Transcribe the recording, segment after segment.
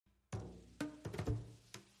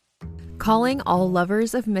calling all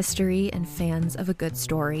lovers of mystery and fans of a good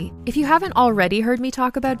story. If you haven't already heard me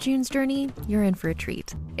talk about June's Journey, you're in for a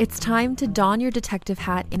treat. It's time to don your detective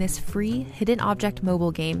hat in this free hidden object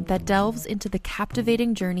mobile game that delves into the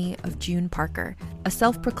captivating journey of June Parker, a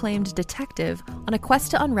self-proclaimed detective on a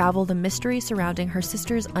quest to unravel the mystery surrounding her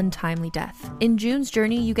sister's untimely death. In June's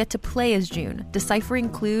Journey, you get to play as June, deciphering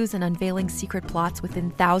clues and unveiling secret plots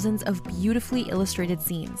within thousands of beautifully illustrated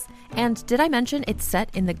scenes. And did I mention it's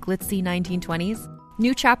set in the glitzy 1920s?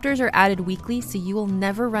 New chapters are added weekly, so you will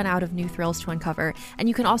never run out of new thrills to uncover, and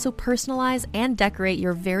you can also personalize and decorate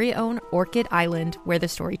your very own Orchid Island where the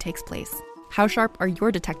story takes place. How sharp are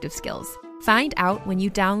your detective skills? Find out when you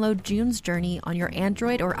download June's Journey on your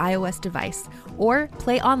Android or iOS device, or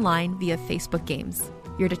play online via Facebook Games.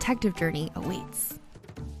 Your detective journey awaits.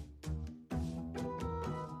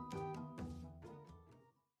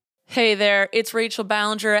 Hey there, it's Rachel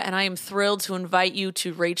Ballinger, and I am thrilled to invite you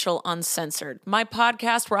to Rachel Uncensored, my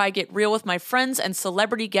podcast where I get real with my friends and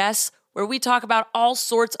celebrity guests, where we talk about all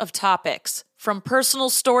sorts of topics. From personal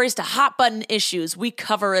stories to hot-button issues, we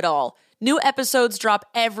cover it all. New episodes drop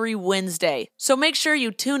every Wednesday, so make sure you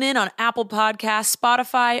tune in on Apple Podcasts,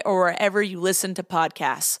 Spotify, or wherever you listen to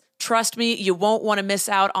podcasts. Trust me, you won't want to miss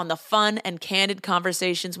out on the fun and candid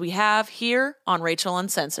conversations we have here on Rachel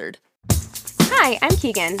Uncensored. Hi, I'm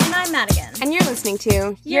Keegan. And I'm Madigan. And you're listening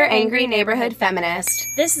to Your Angry Neighborhood Feminist.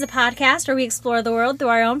 This is a podcast where we explore the world through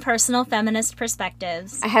our own personal feminist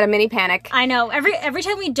perspectives. I had a mini panic. I know. Every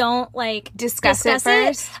time we don't, discuss it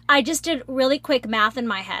first. I just did really quick math in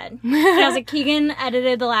my head. And I was like, Keegan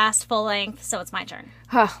edited the last full length, so it's my turn.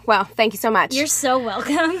 Oh, well, thank you so much. You're so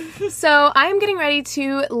welcome. So I'm getting ready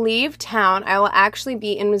to leave town. I will actually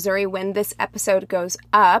be in Missouri when this episode goes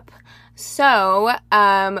up. So,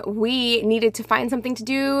 we needed to find something to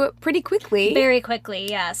do pretty quickly. Very quickly,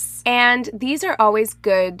 yes. And these are always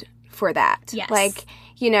good for that. Yes.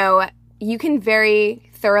 You can very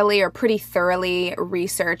thoroughly or pretty thoroughly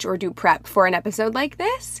research or do prep for an episode like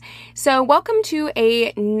this. So, welcome to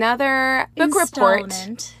another book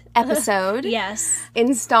report episode. Yes.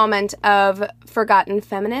 Installment of Forgotten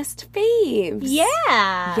Feminist Faves.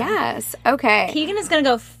 Yeah. Yes. Okay. Keegan is going to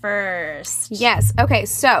go first. Yes. Okay.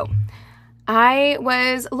 So, I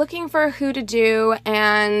was looking for who to do,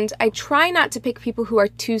 and I try not to pick people who are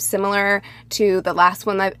too similar to the last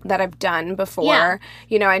one that I've done before.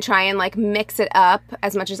 Yeah. I try and, mix it up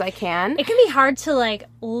as much as I can. It can be hard to,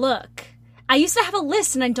 look. I used to have a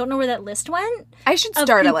list, and I don't know where that list went. I should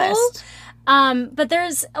start a list. But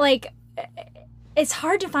there's, it's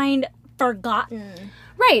hard to find forgotten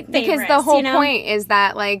Right, because the whole favorites, point is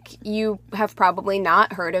that, you have probably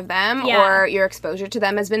not heard of them, or your exposure to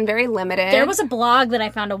them has been very limited. There was a blog that I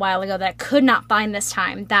found a while ago that I could not find this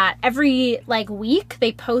time, that every, week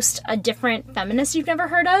they post a different feminist you've never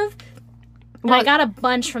heard of. And I got a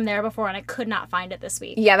bunch from there before, and I could not find it this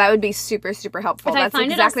week. Yeah, that would be super, super helpful. That's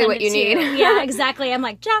exactly what you need. Yeah, exactly. I'm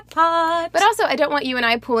like, jackpot. But also, I don't want you and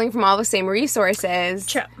I pulling from all the same resources.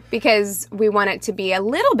 True. Because we want it to be a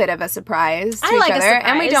little bit of a surprise to each other.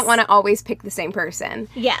 And we don't want to always pick the same person.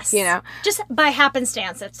 Yes. Just by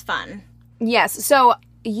happenstance, it's fun. Yes. So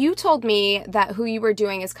you told me that who you were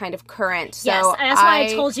doing is kind of current. So yes, that's why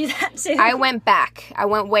I told you that too. I went back. I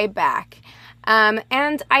went way back.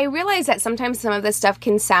 And I realize that sometimes some of this stuff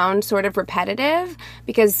can sound sort of repetitive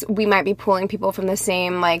because we might be pulling people from the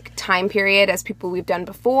same, time period as people we've done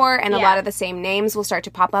before, and a lot of the same names will start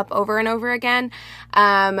to pop up over and over again.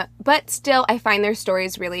 But still, I find their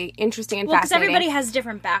stories really interesting and fascinating. Because everybody has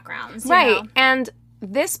different backgrounds, Right, and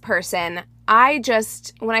this person,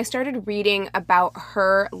 when I started reading about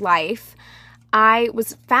her life, I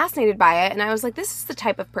was fascinated by it, and I was like, this is the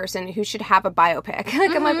type of person who should have a biopic.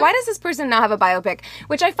 I'm like, why does this person not have a biopic?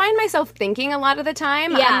 Which I find myself thinking a lot of the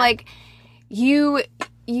time. Yeah. I'm like, you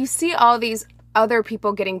see all these other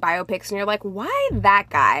people getting biopics, and you're like, why that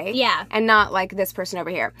guy? Yeah. And not, this person over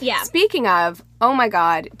here. Yeah. Speaking of, oh my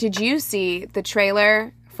God, did you see the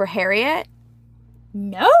trailer for Harriet?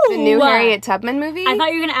 No. The new Harriet Tubman movie? I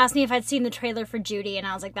thought you were going to ask me if I'd seen the trailer for Judy, and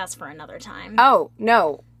I was like, that's for another time. Oh,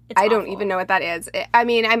 no. I don't awful. even know what that is.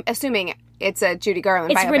 I'm assuming it's a Judy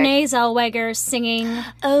Garland biopic. It's Renee Zellweger singing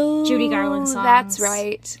Judy Garland songs. That's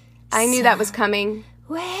right. I knew that was coming.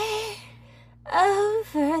 Way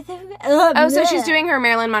over the... So she's doing her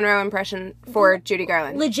Marilyn Monroe impression for Judy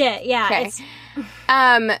Garland. Legit, yeah. Okay.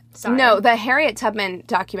 Sorry. No, the Harriet Tubman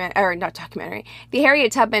the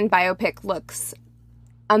Harriet Tubman biopic looks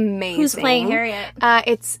amazing. Who's playing Harriet?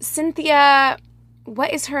 It's Cynthia...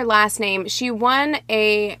 what is her last name? She won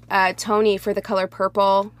a Tony for The Color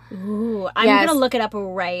Purple. Ooh, I'm going to look it up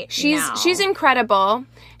now. She's incredible.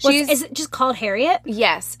 Is it just called Harriet?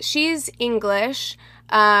 Yes. She's English.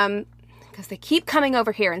 Because they keep coming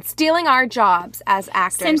over here and stealing our jobs as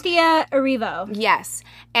actors. Cynthia Erivo. Yes.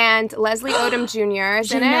 And Leslie Odom Jr.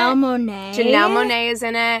 is in it. Janelle Monáe. Janelle Monáe is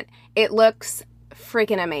in it. It looks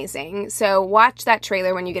freaking amazing. So watch that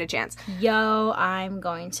trailer when you get a chance. Yo, I'm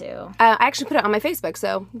going to. I actually put it on my Facebook,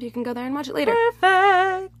 so you can go there and watch it later.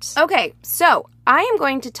 Perfect. Okay, so I am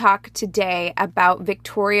going to talk today about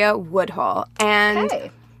Victoria Woodhull. And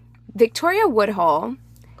Victoria Woodhull,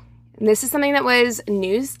 and this is something that was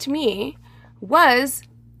news to me, was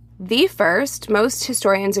the first, most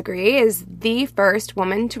historians agree, is the first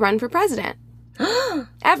woman to run for president.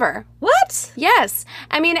 Ever. What? Yes.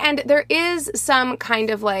 I mean, and there is some kind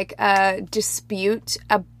of like dispute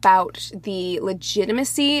about the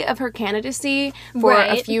legitimacy of her candidacy for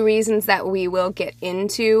a few reasons that we will get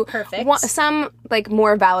into. Perfect. Some like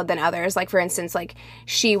more valid than others. Like for instance, like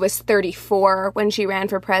she was 34 when she ran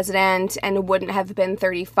for president and wouldn't have been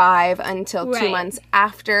 35 until 2 months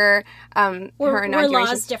after her inauguration. Were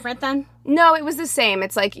laws different then? No, it was the same.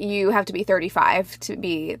 It's like you have to be 35 to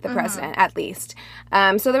be the president, at least.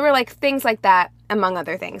 So there were like things like that, among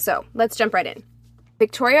other things. So let's jump right in.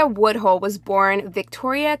 Victoria Woodhull was born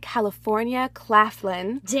Victoria, California,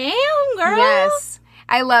 Claflin. Damn, girl. Yes.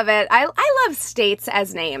 I love it. I love states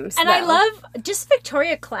as names. And I love just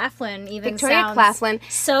Victoria Claflin even Victoria Claflin.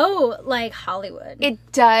 So like Hollywood.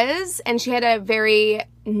 It does. And she had a very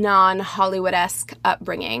non-Hollywood-esque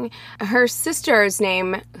upbringing. Her sister's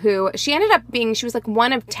name, who she ended up being, she was like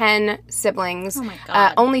one of 10 siblings. Oh my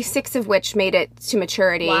God. Only 6 of which made it to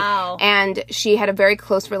maturity. Wow. And she had a very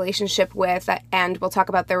close relationship with, and we'll talk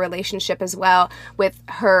about their relationship as well, with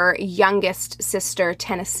her youngest sister,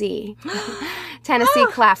 Tennessee. Tennessee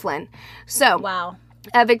Claflin. So, wow.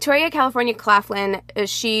 Victoria, California Claflin,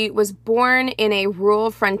 she was born in a rural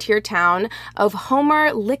frontier town of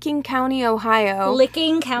Homer, Licking County, Ohio.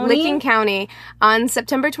 Licking County On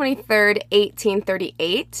September 23rd,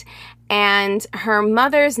 1838. And her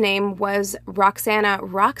mother's name was Roxana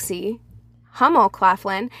Roxy Hummel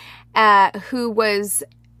Claflin, who was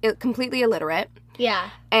completely illiterate. Yeah.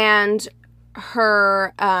 And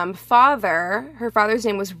her father's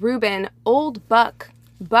name was Reuben Old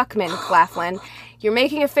Buckman Claflin. You're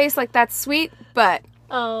making a face like that's sweet, but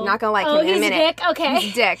not gonna like him in a minute. He's Dick? Okay.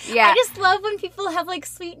 He's Dick, yeah. I just love when people have like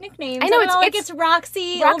sweet nicknames. I know, it's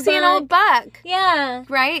Roxy and Old Buck. Yeah.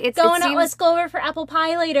 Right? Let's go over for apple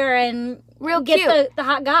pie later and real get cute. The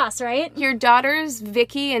hot goss, right? Your daughters,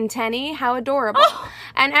 Vicky and Tenny, how adorable. Oh.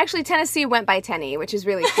 And actually Tennessee went by Tenny, which is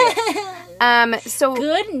really cute. So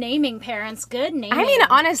good naming, parents. Good naming. I mean,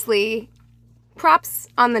 honestly, props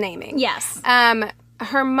on the naming. Yes.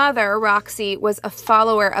 Her mother, Roxy, was a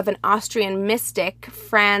follower of an Austrian mystic,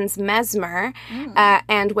 Franz Mesmer,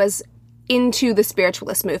 and was into the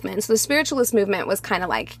spiritualist movement. So the spiritualist movement was kind of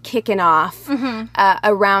like kicking off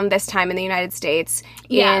around this time in the United States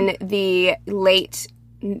in the late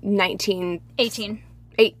 19th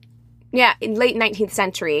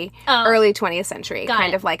century, early 20th century,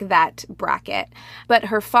 kind of like that bracket. But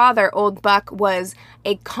her father, Old Buck, was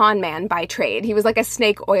a con man by trade. He was like a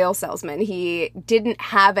snake oil salesman. He didn't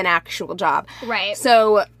have an actual job. Right.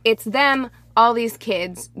 So it's them, all these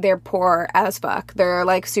kids, they're poor as fuck. They're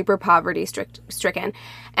like super poverty stricken.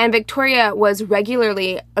 And Victoria was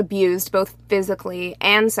regularly abused both physically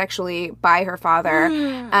and sexually by her father.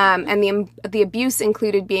 And the abuse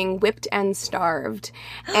included being whipped and starved.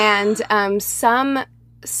 And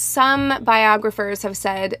some biographers have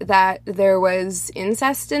said that there was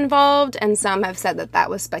incest involved, and some have said that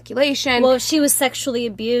that was speculation. Well, if she was sexually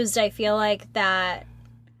abused, I feel like that...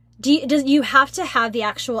 Do you have to have the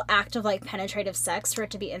actual act of, like, penetrative sex for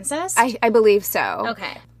it to be incest? I believe so.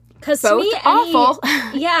 Okay. Because to me, awful.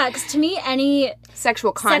 Yeah, because to me, any...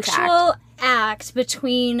 Sexual act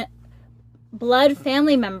between blood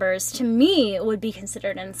family members, to me, would be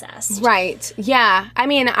considered incest. Right. Yeah. I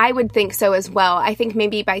mean, I would think so as well. I think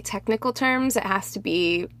maybe by technical terms, it has to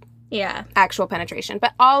be actual penetration.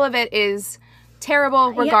 But all of it is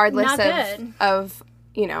terrible, regardless of,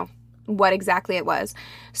 you know, what exactly it was.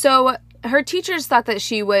 So her teachers thought that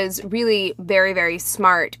she was really very, very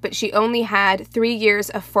smart, but she only had 3 years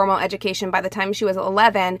of formal education by the time she was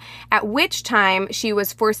 11, at which time she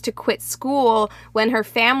was forced to quit school when her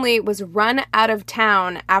family was run out of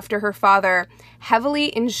town after her father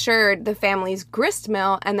heavily insured the family's grist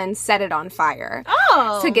mill and then set it on fire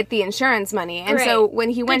to get the insurance money. And so when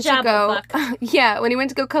he went to go, when he went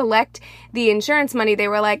to go collect the insurance money, they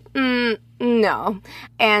were like, no.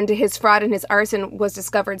 And his fraud and his arson was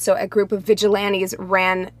discovered. So a group of vigilantes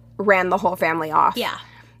ran the whole family off. Yeah.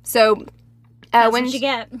 So that's what you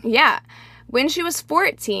get. Yeah. When she was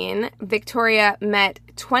 14, Victoria met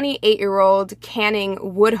 28-year-old Canning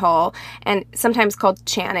Woodhull, and sometimes called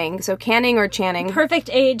Channing. So Canning or Channing. Perfect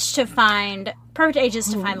ages to find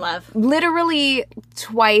love. Literally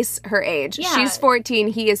twice her age. Yeah. She's 14.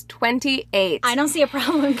 He is 28. I don't see a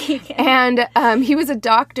problem, Keegan. And he was a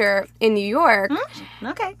doctor in New York.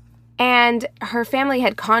 Okay. And her family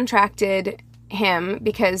had contracted him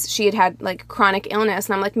because she had like chronic illness,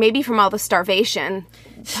 and I'm like, maybe from all the starvation,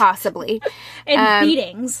 possibly. And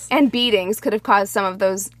beatings. And beatings could have caused some of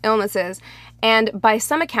those illnesses. And by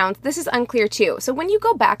some accounts, this is unclear too. So when you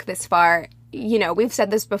go back this far, you know, we've said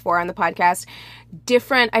this before on the podcast,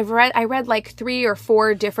 I read like 3 or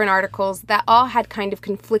 4 different articles that all had kind of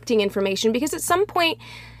conflicting information, because at some point,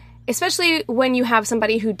 especially when you have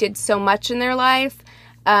somebody who did so much in their life,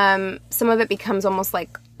 some of it becomes almost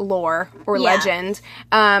like lore or legend.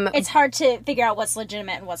 It's hard to figure out what's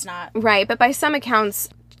legitimate and what's not. Right, but by some accounts,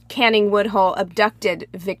 Canning Woodhull abducted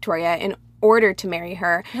Victoria in order to marry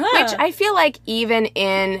her, which I feel like even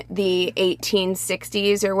in the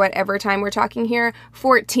 1860s or whatever time we're talking here,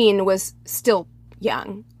 14 was still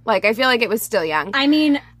young. Like, I feel like it was still young. I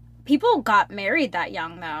mean, people got married that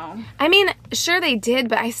young, though. I mean, sure they did,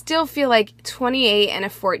 but I still feel like 28 and a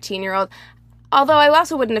 14-year-old... Although I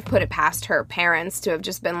also wouldn't have put it past her parents to have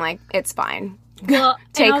just been like, it's fine. Well,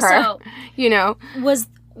 Take and also, her. You know? Was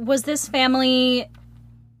this family...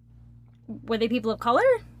 Were they people of color?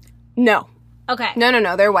 No. Okay.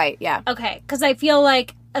 No. They're white, yeah. Okay. Because I feel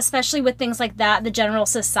like, especially with things like that, the general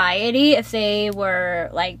society, if they were,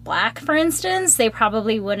 like, black, for instance, they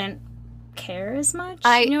probably wouldn't care as much.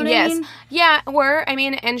 You know what I mean? Yeah,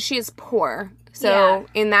 and she's poor. So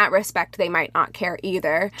in that respect, they might not care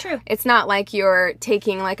either. True. It's not like you're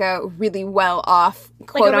taking like a really well-off,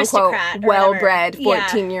 quote-unquote, well-bred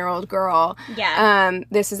 14-year-old girl. Yeah.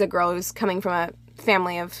 This is a girl who's coming from a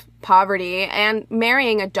family of poverty and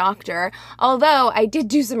marrying a doctor. Although I did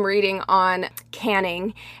do some reading on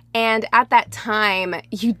Canning, and at that time,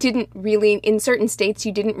 you didn't really, in certain states,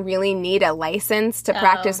 you didn't really need a license to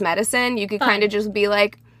practice medicine. You could kind of just be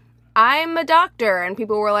like, I'm a doctor. And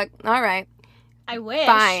people were like, all right. I wish.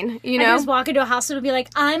 Fine, you know? I could just walk into a hospital and be like,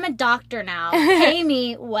 I'm a doctor now. Pay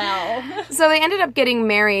me well. So they ended up getting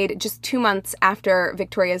married just 2 months after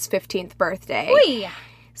Victoria's 15th birthday. Whee!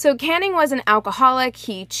 So Canning was an alcoholic.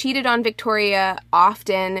 He cheated on Victoria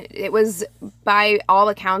often. It was, by all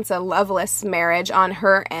accounts, a loveless marriage on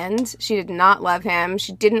her end. She did not love him.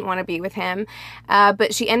 She didn't want to be with him.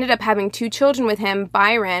 But she ended up having 2 children with him,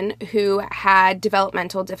 Byron, who had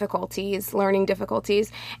developmental difficulties, learning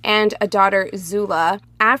difficulties, and a daughter, Zula.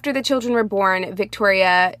 After the children were born,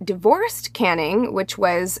 Victoria divorced Canning, which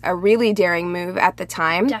was a really daring move at the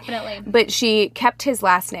time. Definitely. But she kept his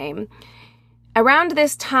last name. Around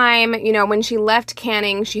this time, you know, when she left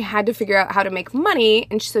Canning, she had to figure out how to make money,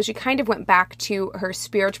 and so she kind of went back to her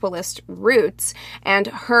spiritualist roots, and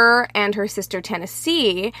her sister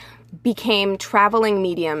Tennessee became traveling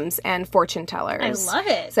mediums and fortune tellers. I love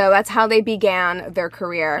it. So that's how they began their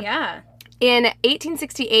career. Yeah. In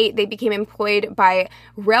 1868, they became employed by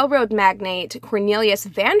railroad magnate Cornelius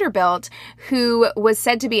Vanderbilt, who was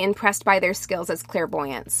said to be impressed by their skills as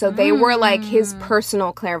clairvoyants. So they were like his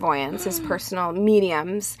personal clairvoyants, his personal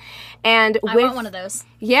mediums. And I want one of those.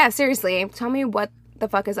 Yeah, seriously. Tell me what the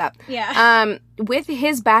fuck is up. Yeah. With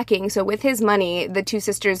his backing, so with his money, the 2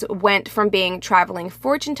 sisters went from being traveling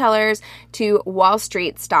fortune tellers to Wall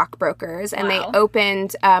Street stockbrokers, and they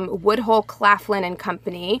opened Woodhull, Claflin and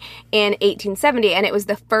Company in 1870, and it was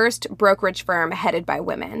the first brokerage firm headed by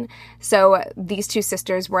women. So these 2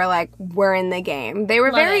 sisters were like, we're in the game. They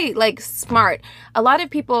were very like smart. A lot of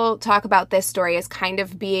people talk about this story as kind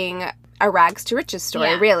of being a rags to riches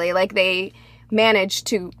story, really. Like they managed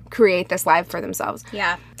to create this life for themselves.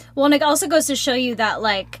 Yeah. Well, and it also goes to show you that,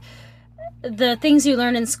 like, the things you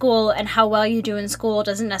learn in school and how well you do in school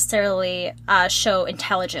doesn't necessarily show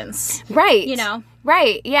intelligence. Right. You know?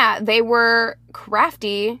 Right. Yeah. They were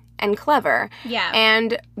crafty and clever. Yeah.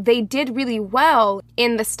 And they did really well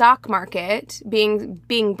in the stock market,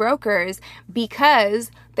 being brokers,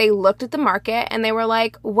 because they looked at the market and they were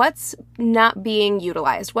like, what's not being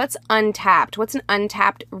utilized? What's untapped? What's an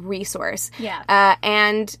untapped resource? Yeah.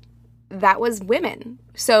 And that was women.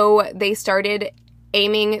 So they started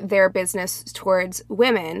aiming their business towards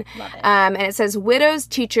women. Love it. And it says, widows,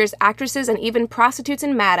 teachers, actresses, and even prostitutes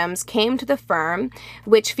and madams came to the firm,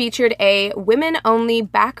 which featured a women-only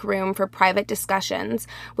back room for private discussions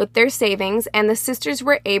with their savings, and the sisters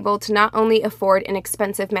were able to not only afford an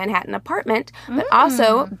expensive Manhattan apartment, but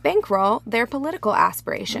also bankroll their political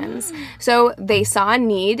aspirations. So they saw a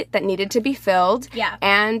need that needed to be filled,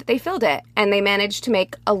 and they filled it, and they managed to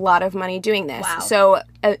make a lot of money doing this. Wow. So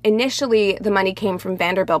initially, the money came from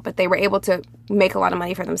Vanderbilt, but they were able to make a lot of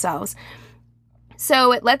money for themselves.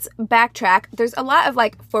 So let's backtrack. There's a lot of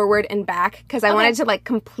like forward and back because I wanted to like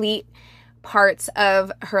complete parts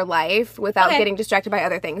of her life without getting distracted by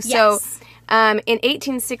other things. Yes. So in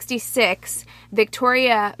 1866,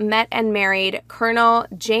 Victoria met and married Colonel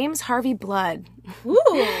James Harvey Blood.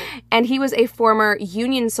 Ooh. And he was a former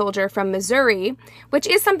Union soldier from Missouri, which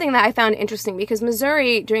is something that I found interesting because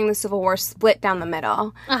Missouri during the Civil War split down the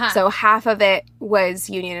middle. So half of it was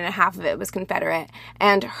Union and half of it was Confederate.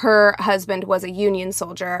 And her husband was a Union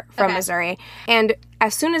soldier from Missouri. And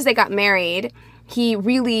as soon as they got married, he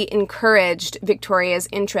really encouraged Victoria's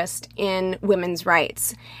interest in women's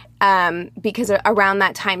rights. Because around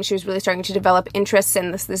that time, she was really starting to develop interests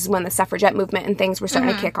in this. This is when the suffragette movement and things were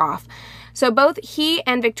starting to kick off. So both he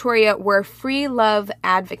and Victoria were free love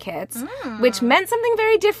advocates, which meant something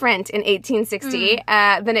very different in 1860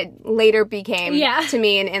 than it later became to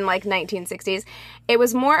me in like 1960s. It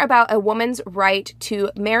was more about a woman's right to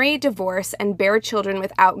marry, divorce, and bear children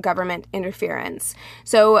without government interference.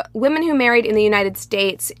 So women who married in the United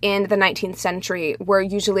States in the 19th century were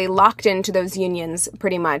usually locked into those unions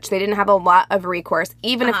pretty much. They didn't have a lot of recourse.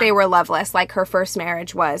 Even if they were loveless, like her first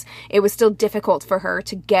marriage was, it was still difficult for her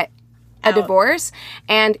to get a divorce,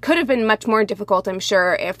 and could have been much more difficult, I'm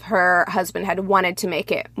sure, if her husband had wanted to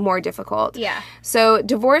make it more difficult. Yeah. So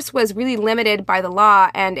divorce was really limited by the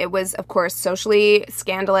law, and it was, of course, socially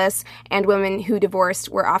scandalous, and women who divorced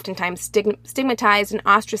were oftentimes stigmatized and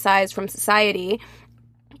ostracized from society.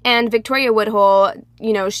 And Victoria Woodhull,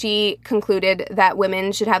 you know, she concluded that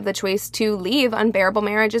women should have the choice to leave unbearable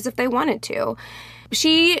marriages if they wanted to.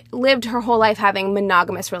 She lived her whole life having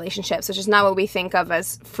monogamous relationships, which is not what we think of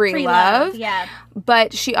as free love. Yeah.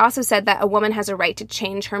 But she also said that a woman has a right to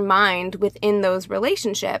change her mind within those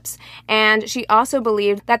relationships. And she also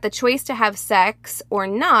believed that the choice to have sex or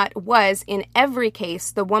not was, in every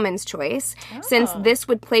case, the woman's choice, since this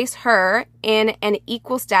would place her in an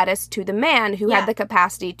equal status to the man who had the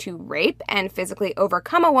capacity to rape and physically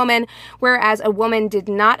overcome a woman, whereas a woman did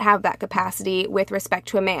not have that capacity with respect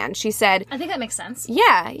to a man. She said, I think that makes sense.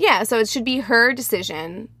 Yeah. So it should be her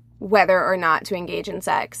decision whether or not to engage in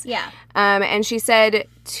sex. Yeah. And she said,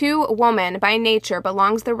 to woman, by nature,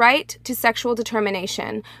 belongs the right to sexual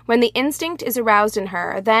determination. When the instinct is aroused in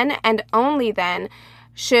her, then and only then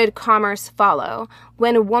should commerce follow.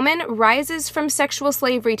 When a woman rises from sexual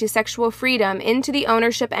slavery to sexual freedom into the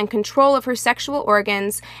ownership and control of her sexual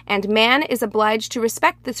organs, and man is obliged to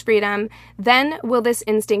respect this freedom, then will this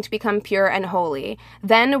instinct become pure and holy.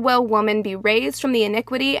 Then will woman be raised from the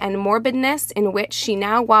iniquity and morbidness in which she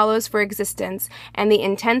now wallows for existence, and the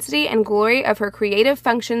intensity and glory of her creative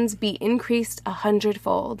functions be increased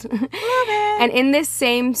 100-fold. And in this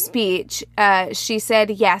same speech, she said,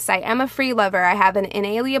 yes, I am a free lover. I have an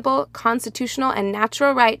inalienable, constitutional, and natural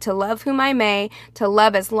right to love whom I may, to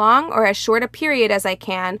love as long or as short a period as I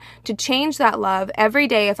can, to change that love every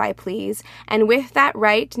day if I please, and with that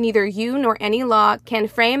right neither you nor any law can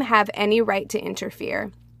frame have any right to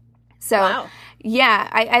interfere. So, yeah,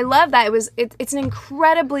 I love that. It's an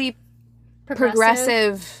incredibly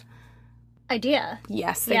progressive idea.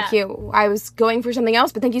 Yes, thank you. I was going for something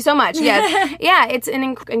else, but thank you so much. Yes. Yeah, it's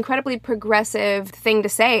an incredibly progressive thing to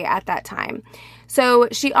say at that time. So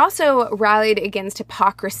she also rallied against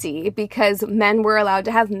hypocrisy because men were allowed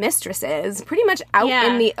to have mistresses pretty much out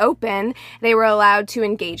in the open. They were allowed to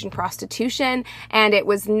engage in prostitution, and it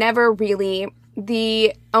was never really,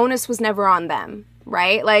 the onus was never on them.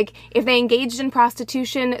 Right? Like, if they engaged in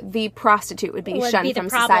prostitution, the prostitute would be shunned from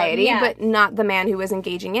society, but not the man who was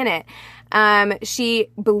engaging in it. She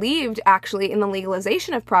believed, actually, in the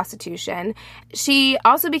legalization of prostitution. She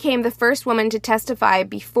also became the first woman to testify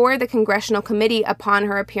before the Congressional Committee upon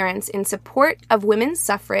her appearance in support of women's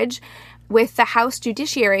suffrage, with the House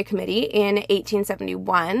Judiciary Committee in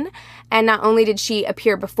 1871. And not only did she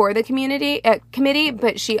appear before the committee,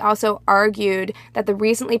 but she also argued that the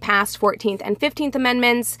recently passed 14th and 15th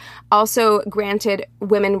Amendments also granted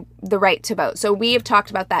women the right to vote. So we have talked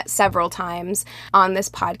about that several times on this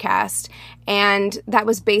podcast. And that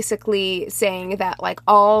was basically saying that, like,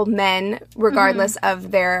 all men, regardless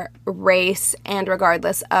of their race and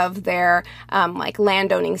regardless of their,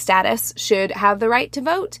 landowning status, should have the right to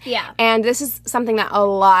vote. Yeah. And this is something that a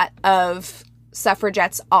lot of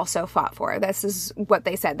suffragettes also fought for. This is what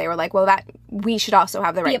they said. They were like, well, that we should also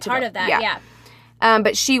have the right to vote. Be a part of that, yeah.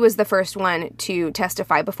 But she was the first one to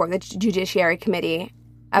testify before the Judiciary Committee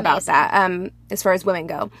about that, as far as women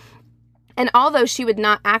go. And although she would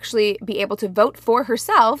not actually be able to vote for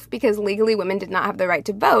herself, because legally women did not have the right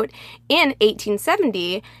to vote, in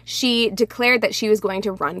 1870, she declared that she was going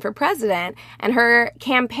to run for president. And her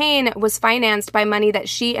campaign was financed by money that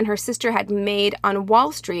she and her sister had made on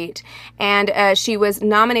Wall Street. And she was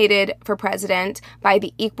nominated for president by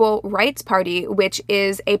the Equal Rights Party, which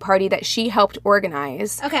is a party that she helped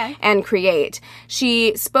organize and create.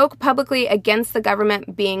 She spoke publicly against the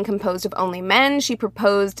government being composed of only men. She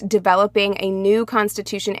proposed developing a new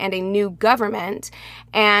constitution and a new government,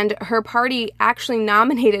 and her party actually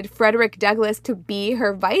nominated Frederick Douglass to be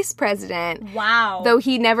her vice president. Wow. Though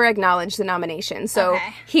he never acknowledged the nomination. So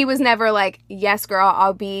he was never like, yes, girl,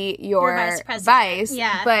 I'll be your vice president. Vice.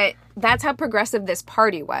 Yeah. But that's how progressive this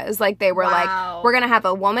party was. Like, they were like, we're going to have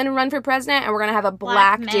a woman run for president, and we're going to have a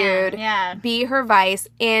black dude be her vice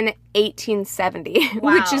in 1870,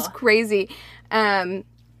 which is crazy.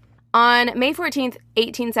 On May 14th,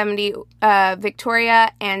 1870,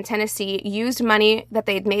 Victoria and Tennessee used money that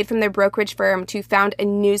they had made from their brokerage firm to found a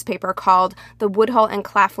newspaper called the Woodhull and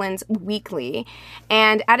Claflin's Weekly.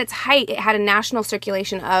 And at its height, it had a national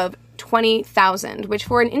circulation of 20,000, which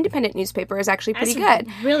for an independent newspaper is actually pretty good.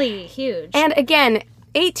 Really huge. And again,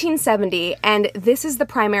 1870, and this is the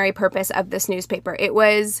primary purpose of this newspaper. It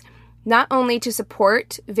was not only to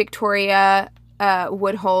support Victoria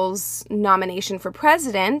Woodhull's nomination for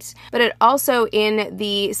president, but it also, in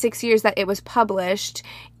the 6 years that it was published,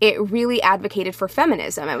 it really advocated for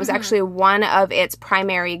feminism. It was actually one of its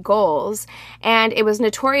primary goals, and it was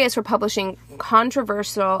notorious for publishing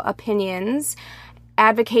controversial opinions,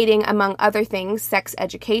 advocating, among other things, sex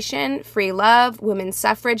education, free love, women's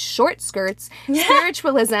suffrage, short skirts,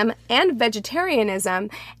 spiritualism, and vegetarianism,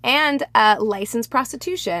 and licensed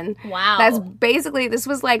prostitution. Wow. That's basically, this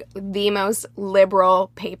was like the most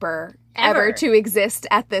liberal paper ever to exist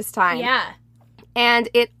at this time. Yeah. And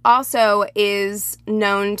it also is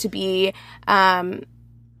known to be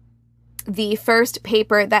the first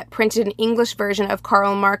paper that printed an English version of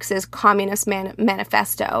Karl Marx's Communist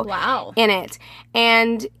Manifesto in it.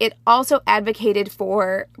 And it also advocated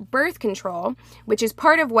for birth control, which is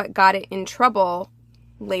part of what got it in trouble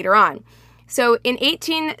later on. So in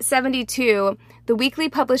 1872, the Weekly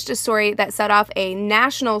published a story that set off a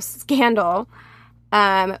national scandal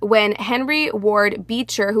when Henry Ward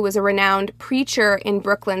Beecher, who was a renowned preacher in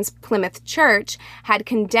Brooklyn's Plymouth Church, had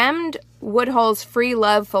condemned Woodhull's free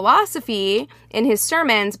love philosophy in his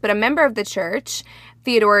sermons, but a member of the church,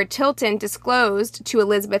 Theodore Tilton, disclosed to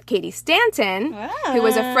Elizabeth Cady Stanton, who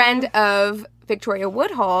was a friend of Victoria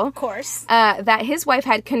Woodhull, of course, that his wife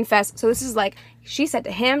had confessed. So this is like, she said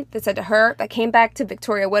to him, that said to her, that came back to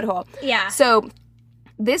Victoria Woodhull. Yeah. So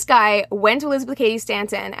this guy went to Elizabeth Cady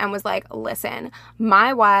Stanton and was like, listen,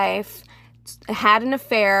 my wife had an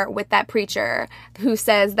affair with that preacher who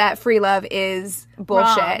says that free love is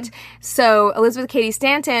bullshit. Wrong. So Elizabeth Cady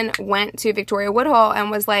Stanton went to Victoria Woodhull and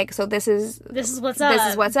was like, so this is what's up. This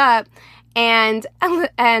is what's up. And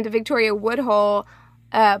Victoria Woodhull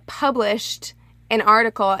published an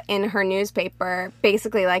article in her newspaper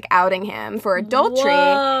basically like outing him for adultery.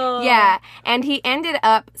 Whoa. Yeah. And he ended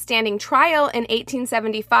up standing trial in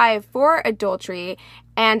 1875 for adultery.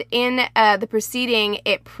 And in the proceeding,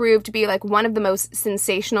 it proved to be like one of the most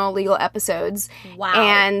sensational legal episodes. Wow.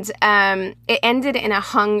 And it ended in a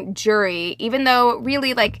hung jury, even though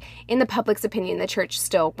really, like, in the public's opinion, the church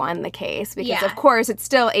still won the case because, of course, it's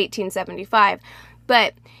still 1875.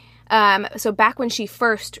 But so back when she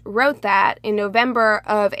first wrote that, in November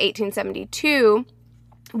of 1872,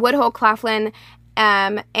 Woodhull Claflin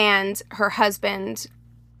and her husband,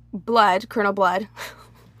 Colonel Blood,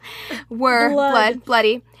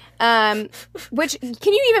 Bloody, Which,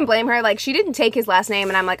 can you even blame her? Like, she didn't take his last name,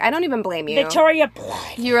 and I'm like, I don't even blame you. Victoria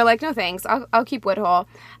Blood. You were like, no thanks, I'll keep Woodhull.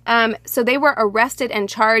 So they were arrested and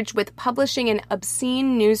charged with publishing an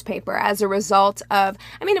obscene newspaper as a result of,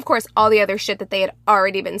 I mean, of course, all the other shit that they had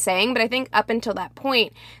already been saying, but I think up until that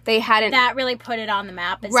point, they hadn't... That really put it on the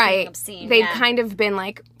map as being obscene. They'd kind of been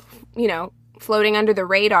like, you know, floating under the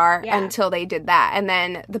radar until they did that. And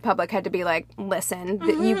then the public had to be like, listen,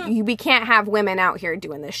 we can't have women out here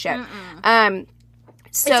doing this shit. So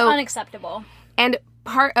it's unacceptable. And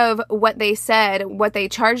part of what they said, what they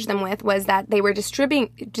charged them with, was that they were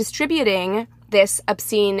distributing this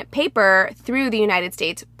obscene paper through the United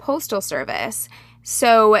States Postal Service.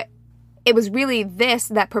 So it was really this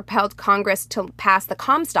that propelled Congress to pass the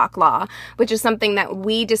Comstock Law, which is something that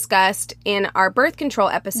we discussed in our birth control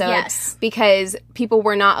episode. Yes. Because people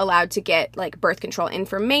were not allowed to get, like, birth control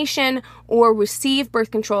information or receive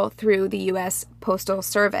birth control through the U.S. Postal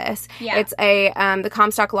Service. Yeah. It's the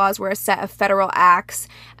Comstock Laws were a set of federal acts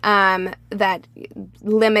that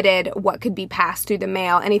limited what could be passed through the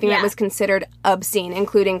mail, anything that was considered obscene,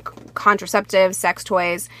 including contraceptives, sex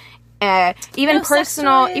toys, even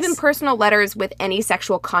personal letters with any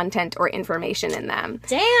sexual content or information in them.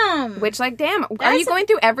 Damn. Which, like, damn, are you going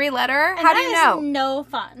through every letter? How do you know? No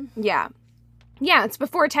fun. Yeah. Yeah, it's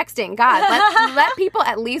before texting. God, let people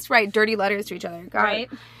at least write dirty letters to each other. God.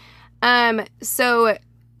 Right. So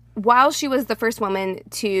while she was the first woman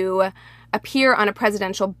to appear on a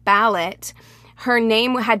presidential ballot, her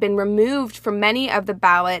name had been removed from many of the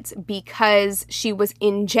ballots because she was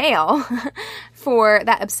in jail for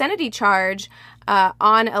that obscenity charge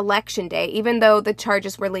on Election Day. Even though the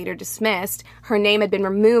charges were later dismissed, her name had been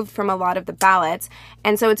removed from a lot of the ballots.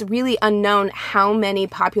 And so it's really unknown how many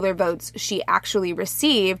popular votes she actually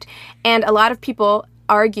received. And a lot of people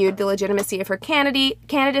argued the legitimacy of her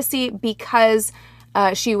candidacy because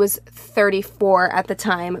she was 34 at the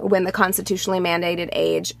time when the constitutionally mandated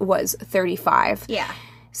age was 35. Yeah.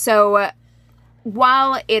 So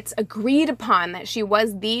while it's agreed upon that she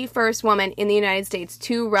was the first woman in the United States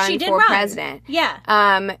to run president,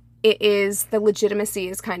 it is, the legitimacy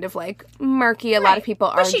is kind of like murky. A lot of people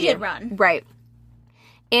argue. But she did run. Right.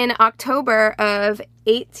 In October of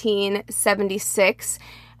 1876,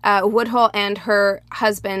 Woodhull and her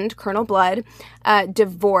husband, Colonel Blood,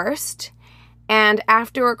 divorced. And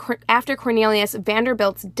after Cornelius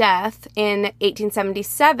Vanderbilt's death in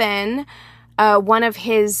 1877, one of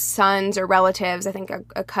his sons or relatives, I think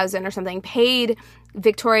a cousin or something, paid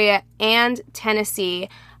Victoria and Tennessee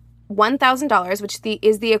 $1,000, which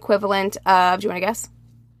is the equivalent of, do you want to guess?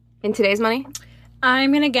 In today's money?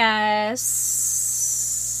 I'm going to guess...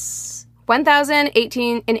 1,018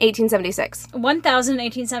 in 1876. 1,000 in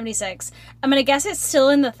 1876. I'm going to guess it's still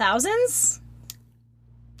in the thousands?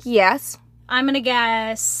 Yes. I'm going to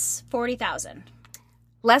guess 40,000.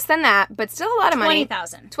 Less than that, but still a lot of money.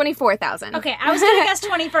 20,000. 24,000. Okay, I was going to guess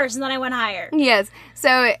 21st, and then I went higher. Yes.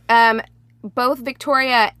 So, both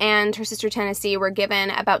Victoria and her sister Tennessee were given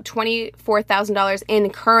about $24,000 in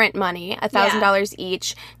current money, $1,000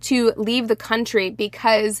 each, to leave the country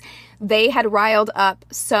because they had riled up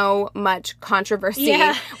so much controversy.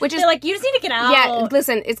 Yeah. Which is they're like, you just need to get out. Yeah,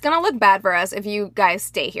 listen, it's going to look bad for us if you guys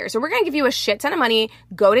stay here. So we're going to give you a shit ton of money,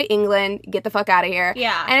 go to England, get the fuck out of here.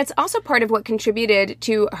 Yeah. And it's also part of what contributed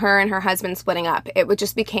to her and her husband splitting up. It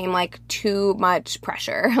just became like too much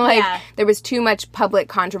pressure. There was too much public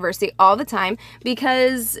controversy all the time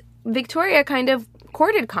because Victoria kind of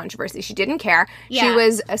courted controversy. She didn't care. Yeah. She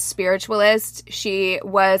was a spiritualist. She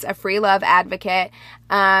was a free love advocate,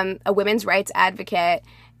 a women's rights advocate,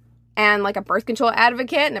 and like a birth control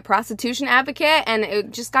advocate and a prostitution advocate, and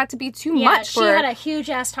it just got to be too much for... she had a huge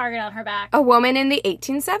ass target on her back. A woman in the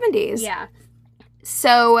 1870s. Yeah.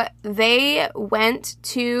 So they went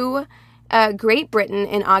to Great Britain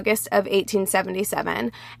in August of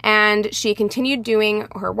 1877, and she continued doing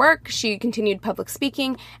her work. She continued public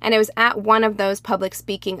speaking, and it was at one of those public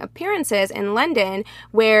speaking appearances in London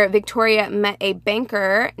where Victoria met a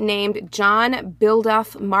banker named John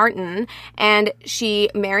Bilduff Martin, and she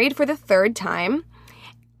married for the third time,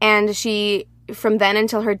 and she, from then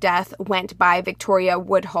until her death, went by Victoria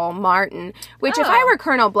Woodhull Martin, which if I were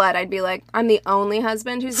Colonel Blood, I'd be like, I'm the only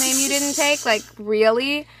husband whose name you didn't take? Like,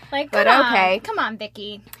 really? Like, but come okay. on. Come on,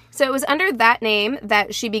 Vicky. So it was under that name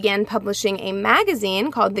that she began publishing a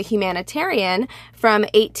magazine called The Humanitarian from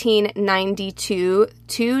 1892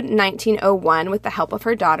 to 1901 with the help of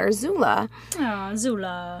her daughter, Zula. Oh,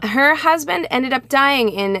 Zula. Her husband ended up dying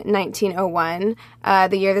in 1901,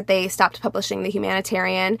 the year that they stopped publishing The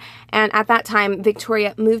Humanitarian. And at that time,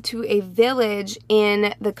 Victoria moved to a village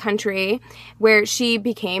in the country where she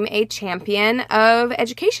became a champion of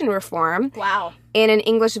education reform. Wow. In an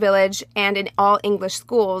English village and in all English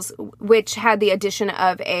schools, which had the addition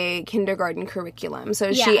of a kindergarten curriculum.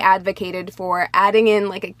 So she advocated for adding in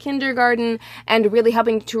like a kindergarten and really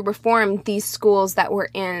helping to reform these schools that were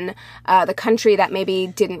in the country that maybe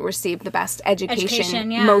didn't receive the best education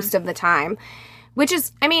most of the time. Which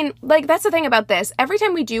is, I mean, like, that's the thing about this. Every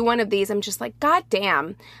time we do one of these, I'm just like, God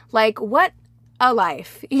damn. Like, what a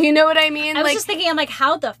life. You know what I mean? I was just thinking, I'm like,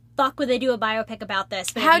 how the fuck would they do a biopic about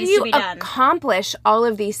this? But how it do needs you to be done. accomplish all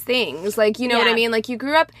of these things? Like, you know what I mean? Like, you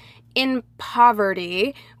grew up in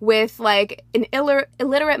poverty with, like, an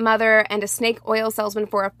illiterate mother and a snake oil salesman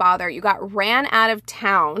for a father. You got ran out of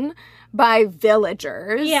town by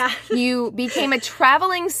villagers. Yeah. You became a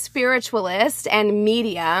traveling spiritualist and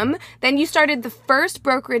medium. Then you started the first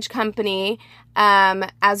brokerage company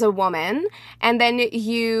as a woman. And then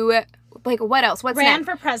you... Like, what else? What's ran next?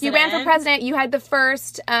 for president. You ran for president. You had the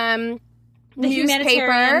first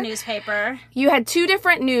Humanitarian newspaper. You had 2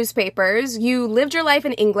 different newspapers. You lived your life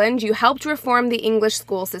in England. You helped reform the English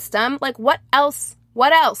school system. Like, what else?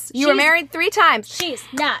 What else? You were married 3 times. She's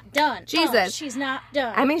not done. Jesus. Oh, she's not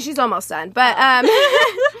done. I mean, she's almost done. But,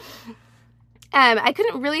 I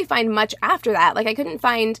couldn't really find much after that. Like, I couldn't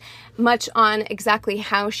find much on exactly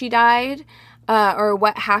how she died. Or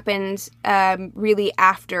what happened really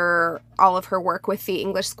after all of her work with the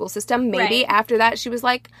English school system. Maybe after that she was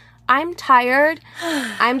like, I'm tired.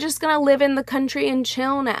 I'm just going to live in the country and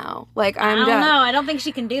chill now. Like, I'm done. I don't know. I don't think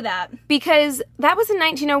she can do that. Because that was in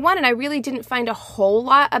 1901, and I really didn't find a whole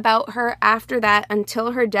lot about her after that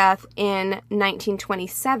until her death in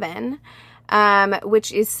 1927,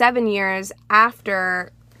 which is 7 years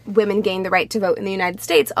after women gained the right to vote in the United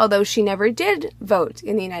States, although she never did vote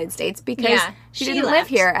in the United States because she didn't live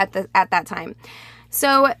here at that time.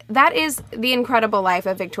 So that is the incredible life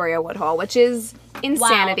of Victoria Woodhull, which is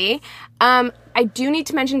insanity. Wow. I do need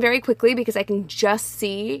to mention very quickly, because I can just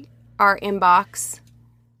see our inbox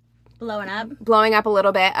blowing up a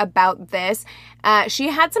little bit about this. She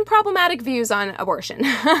had some problematic views on abortion.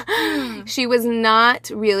 She was not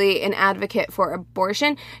really an advocate for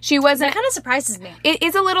abortion. That kind of surprises me. It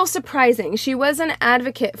is a little surprising. She was an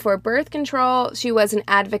advocate for birth control. She was an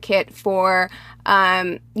advocate for,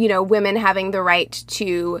 women having the right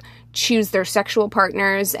to choose their sexual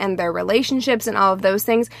partners and their relationships and all of those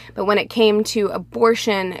things. But when it came to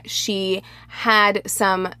abortion, she had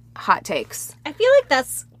some hot takes. I feel like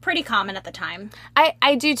that's pretty common at the time.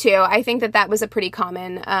 I do too. I think that was a pretty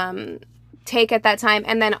common take at that time.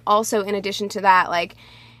 And then also, in addition to that, like,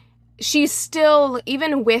 she's still,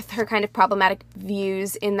 even with her kind of problematic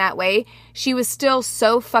views in that way, she was still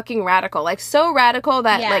so fucking radical. Like, so radical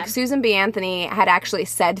that, like, Susan B. Anthony had actually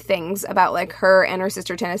said things about, like, her and her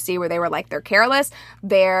sister Tennessee where they were like, they're careless,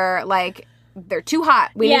 they're, like, they're too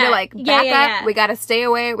hot. We need to, like, back up. We got to stay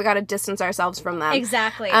away. We got to distance ourselves from them.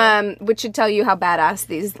 Exactly. Which should tell you how badass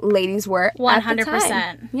these ladies were 100%. At the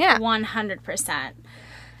time. Yeah. 100%.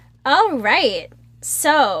 All right.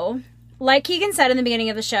 So, like Keegan said in the beginning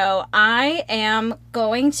of the show, I am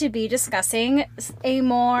going to be discussing a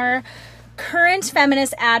more current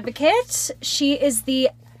feminist advocate. She is the,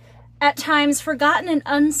 at times, forgotten and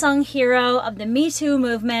unsung hero of the Me Too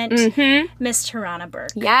movement, Miss Tarana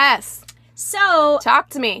Burke. Yes. So, talk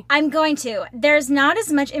to me. I'm going to. There's not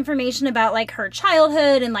as much information about, like, her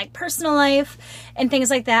childhood and, like, personal life and things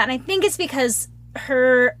like that. And I think it's because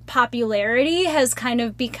her popularity has kind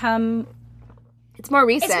of become... It's more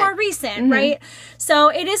recent. Right? So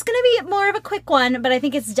it is going to be more of a quick one, but I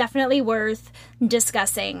think it's definitely worth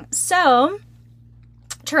discussing. So...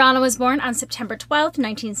 Tarana was born on September 12th,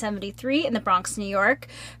 1973 in the Bronx, New York.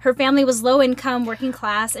 Her family was low income, working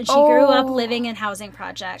class, and she grew up living in housing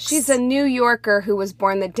projects. She's a New Yorker who was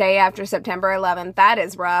born the day after September 11th. That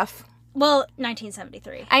is rough. Well,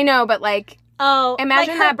 1973. I know, but like, imagine like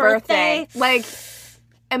that birthday. Like,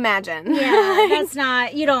 imagine. Yeah, that's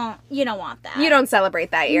not, you don't want that. You don't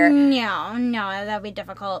celebrate that year. No, that'd be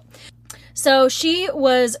difficult. So she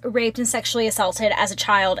was raped and sexually assaulted as a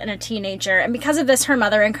child and a teenager. And because of this, her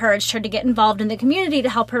mother encouraged her to get involved in the community to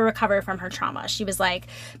help her recover from her trauma. She was like,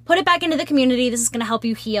 put it back into the community. This is going to help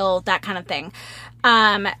you heal, that kind of thing.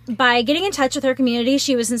 By getting in touch with her community,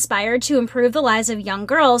 she was inspired to improve the lives of young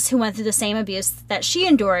girls who went through the same abuse that she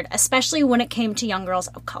endured, especially when it came to young girls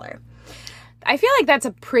of color. I feel like that's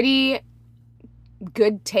a pretty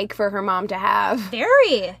good take for her mom to have.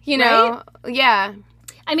 Very. You know? Right? Yeah.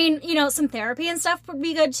 I mean, you know, some therapy and stuff would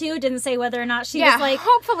be good too. Didn't say whether or not she was like...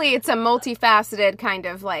 hopefully it's a multifaceted kind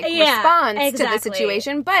of like response to the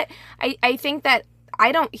situation. But I think that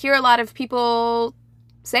I don't hear a lot of people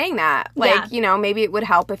saying that. Like, you know, maybe it would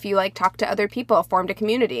help if you like talked to other people, formed a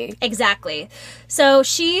community. Exactly. So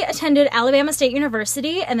she attended Alabama State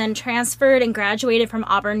University and then transferred and graduated from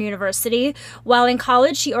Auburn University. While in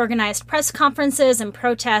college, she organized press conferences and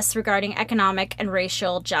protests regarding economic and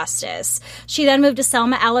racial justice. She then moved to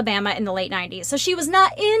Selma, Alabama in the late 90s. So she was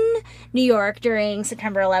not in New York during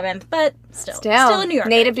September 11th, but still a New Yorker.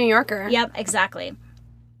 Native New Yorker. Yep, exactly.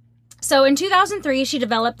 So in 2003, she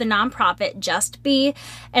developed the nonprofit Just Be,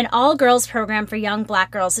 an all-girls program for young Black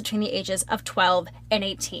girls between the ages of 12 and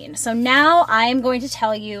 18. So now I am going to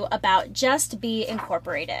tell you about Just Be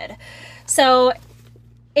Incorporated. So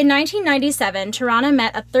in 1997, Tarana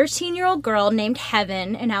met a 13-year-old girl named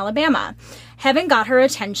Heaven in Alabama. Heaven got her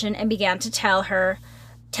attention and began to tell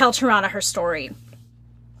Tarana her story.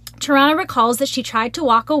 Tarana recalls that she tried to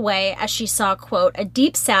walk away as she saw, quote, a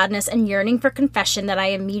deep sadness and yearning for confession that I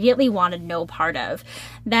immediately wanted no part of.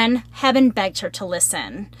 Then Heaven begged her to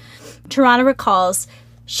listen. Tarana recalls,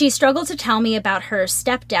 she struggled to tell me about her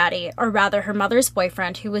stepdaddy, or rather her mother's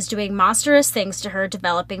boyfriend, who was doing monstrous things to her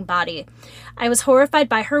developing body. I was horrified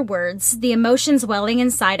by her words. The emotions welling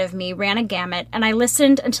inside of me ran a gamut, and I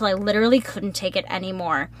listened until I literally couldn't take it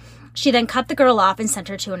anymore. She then cut the girl off and sent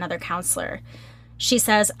her to another counselor. She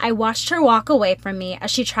says, I watched her walk away from me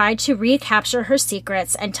as she tried to recapture her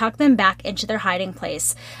secrets and tuck them back into their hiding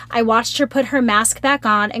place. I watched her put her mask back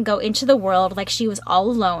on and go into the world like she was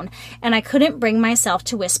all alone, and I couldn't bring myself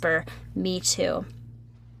to whisper, me too.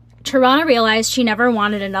 Tarana realized she never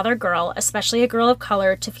wanted another girl, especially a girl of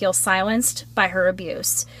color, to feel silenced by her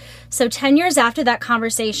abuse. So 10 years after that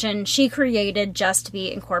conversation, she created Just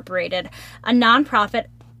Be Incorporated, a nonprofit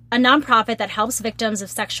that helps victims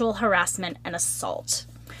of sexual harassment and assault.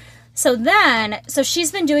 So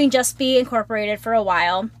she's been doing Just Be Incorporated for a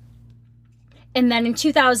while. And then in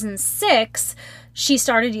 2006, she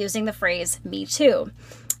started using the phrase Me Too.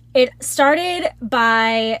 It started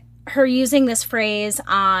by her using this phrase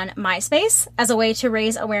on MySpace as a way to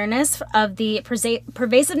raise awareness of the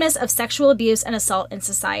pervasiveness of sexual abuse and assault in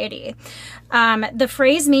society. The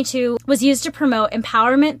phrase Me Too was used to promote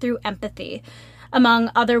empowerment through empathy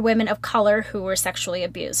among other women of color who were sexually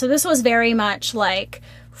abused. So this was very much like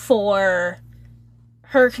for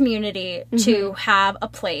her community to have a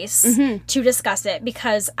place to discuss it,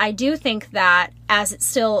 because I do think that, as it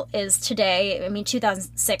still is today, I mean,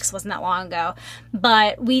 2006 wasn't that long ago,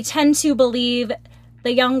 but we tend to believe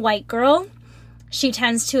the young white girl, she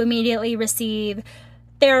tends to immediately receive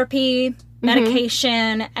therapy,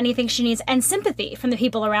 medication, anything she needs, and sympathy from the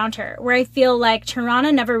people around her, where I feel like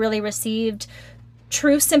Tarana never really received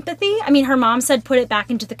true sympathy. I mean, her mom said put it back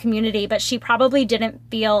into the community, but she probably didn't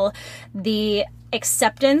feel the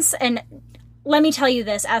acceptance. And let me tell you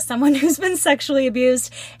this, as someone who's been sexually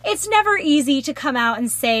abused, it's never easy to come out and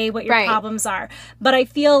say what your problems are. But I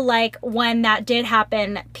feel like when that did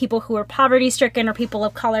happen, people who were poverty-stricken or people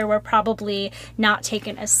of color were probably not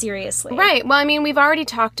taken as seriously. Right. Well, I mean, we've already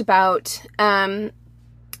talked about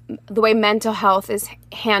the way mental health is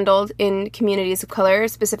handled in communities of color.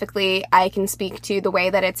 Specifically, I can speak to the way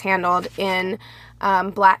that it's handled in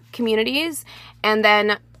Black communities. And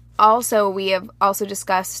then also we have also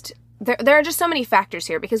discussed, there are just so many factors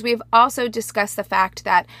here, because we've also discussed the fact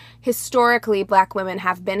that historically Black women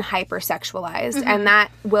have been hypersexualized, and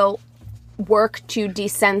that will work to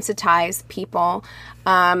desensitize people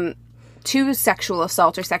to sexual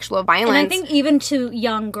assault or sexual violence. And I think even to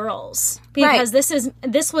young girls, because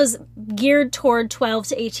this was geared toward 12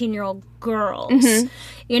 to 18-year-old girls.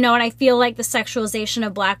 You know, and I feel like the sexualization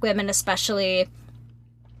of Black women, especially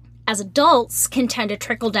as adults, can tend to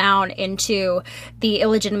trickle down into the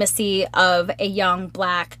illegitimacy of a young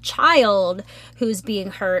Black child who's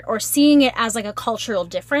being hurt, or seeing it as like a cultural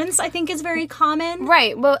difference, I think is very common.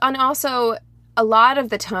 Right. Well, and also, a lot of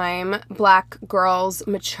the time, Black girls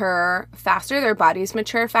mature faster. Their bodies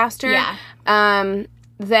mature faster. Yeah.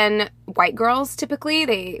 than white girls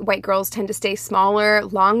typically. White girls tend to stay smaller,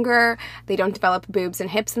 longer. They don't develop boobs and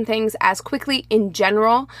hips and things as quickly in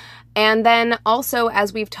general. And then also,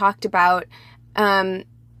 as we've talked about,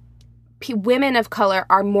 women of color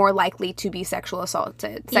are more likely to be sexually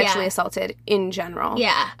assaulted in general.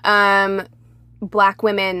 Yeah. Black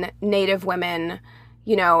women, Native women,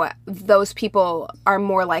 you know, those people are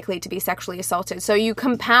more likely to be sexually assaulted. So you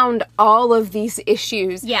compound all of these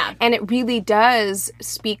issues. Yeah. And it really does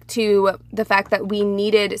speak to the fact that we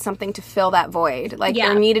needed something to fill that void. Like,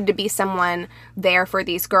 there needed to be someone there for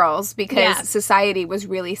these girls because society was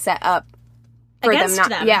really set up for against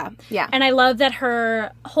them. them. Yeah. And I love that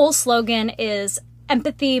her whole slogan is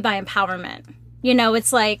empathy by empowerment. You know,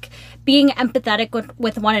 it's like being empathetic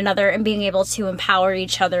with one another and being able to empower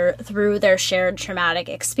each other through their shared traumatic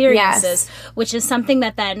experiences, which is something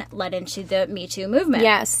that then led into the Me Too movement.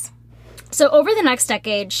 Yes. So over the next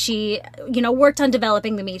decade, she, you know, worked on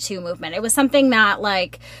developing the Me Too movement. It was something that,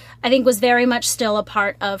 like, I think was very much still a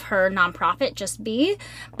part of her nonprofit, Just Be,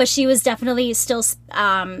 but she was definitely still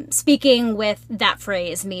speaking with that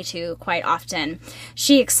phrase, Me Too, quite often.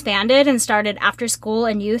 She expanded and started after-school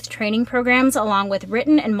and youth training programs along with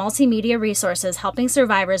written and multimedia resources helping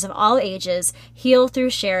survivors of all ages heal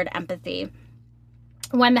through shared empathy.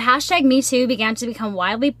 When the hashtag #MeToo began to become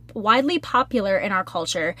widely popular in our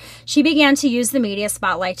culture, she began to use the media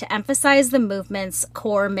spotlight to emphasize the movement's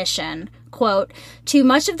core mission. Quote, "Too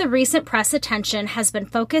much of the recent press attention has been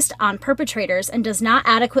focused on perpetrators and does not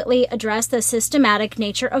adequately address the systematic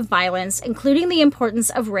nature of violence, including the importance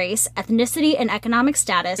of race, ethnicity, and economic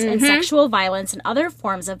status, and sexual violence and other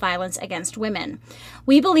forms of violence against women.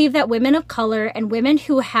 We believe that women of color and women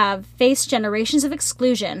who have faced generations of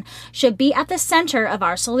exclusion should be at the center of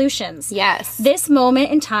our solutions. Yes. This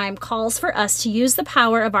moment in time calls for us to use the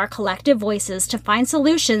power of our collective voices to find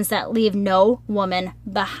solutions that leave no woman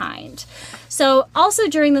behind." So also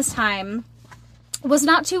during this time, was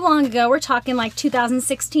not too long ago, we're talking like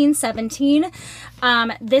 2016, 17,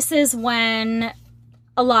 this is when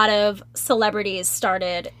a lot of celebrities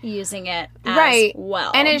started using it as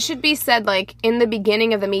well. And it should be said, like, in the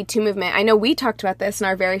beginning of the Me Too movement, I know we talked about this in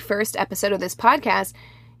our very first episode of this podcast,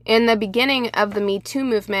 in the beginning of the Me Too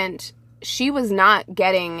movement, she was not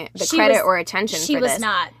getting the credit or attention for this. She was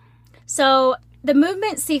not. So the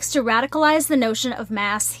movement seeks to radicalize the notion of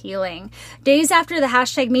mass healing. Days after the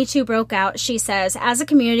hashtag #MeToo broke out, she says, "As a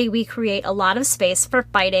community, we create a lot of space for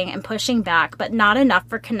fighting and pushing back, but not enough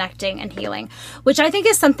for connecting and healing," which I think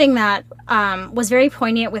is something that was very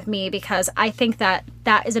poignant with me because I think that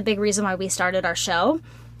that is a big reason why we started our show.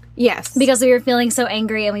 Yes. Because we were feeling so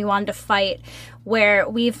angry and we wanted to fight, where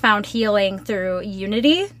we've found healing through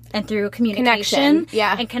unity and through communication.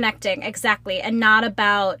 And connecting, exactly. And not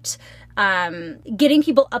about getting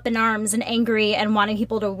people up in arms and angry and wanting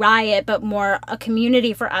people to riot, but more a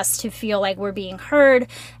community for us to feel like we're being heard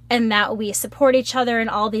and that we support each other and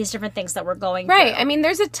all these different things that we're going through. Right. I mean,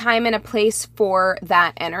 there's a time and a place for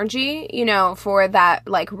that energy, you know, for that,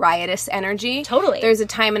 like, riotous energy. Totally. There's a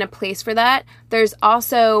time and a place for that. There's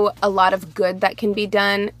also a lot of good that can be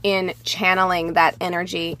done in channeling that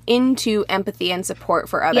energy into empathy and support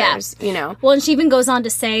for others, you know. Well, and she even goes on to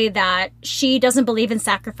say that she doesn't believe in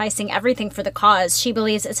sacrificing everything for the cause. She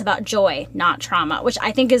believes it's about joy, not trauma, which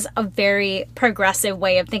I think is a very progressive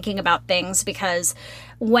way of thinking about things, because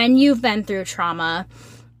when you've been through trauma,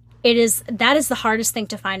 that is the hardest thing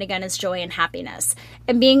to find again, is joy and happiness.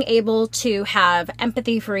 And being able to have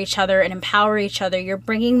empathy for each other and empower each other, you're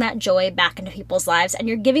bringing that joy back into people's lives and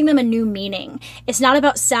you're giving them a new meaning. It's not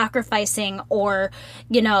about sacrificing or,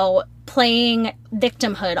 you know, playing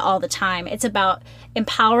victimhood all the time. It's about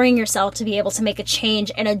empowering yourself to be able to make a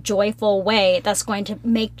change in a joyful way that's going to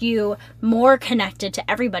make you more connected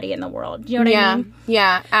to everybody in the world. You know what I mean?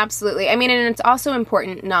 Yeah, absolutely. I mean, and it's also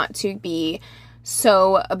important not to be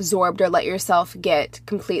so absorbed or let yourself get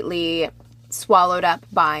completely swallowed up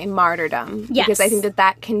by martyrdom. Yes. Because I think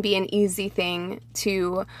that can be an easy thing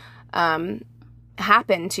to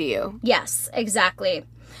happen to you. Yes, exactly.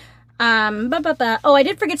 Oh, I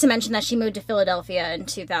did forget to mention that she moved to Philadelphia in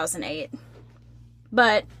 2008.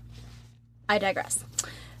 But I digress.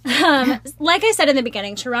 Like I said in the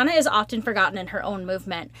beginning, Tarana is often forgotten in her own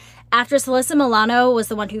movement. Actress Alyssa Milano was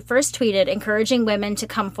the one who first tweeted encouraging women to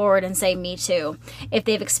come forward and say "Me Too" if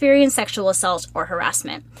they've experienced sexual assault or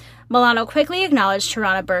harassment. Milano quickly acknowledged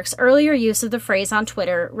Tarana Burke's earlier use of the phrase on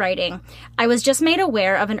Twitter, writing, "I was just made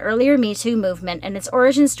aware of an earlier Me Too movement, and its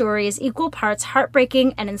origin story is equal parts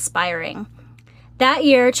heartbreaking and inspiring." That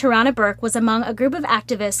year, Tarana Burke was among a group of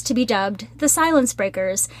activists to be dubbed the Silence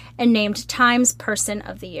Breakers and named Time's Person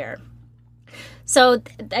of the Year. So,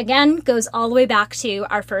 again, goes all the way back to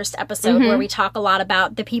our first episode where we talk a lot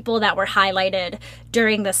about the people that were highlighted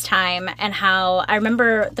during this time and how I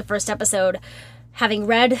remember the first episode having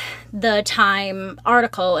read the Time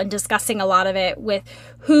article and discussing a lot of it with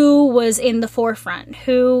who was in the forefront,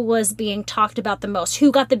 who was being talked about the most,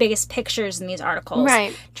 who got the biggest pictures in these articles.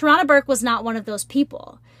 Right. Tarana Burke was not one of those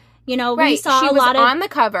people. You know, right. we saw she a was lot of on the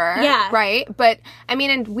cover. Yeah. Right. But I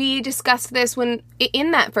mean, and we discussed this when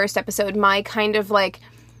in that first episode, my kind of like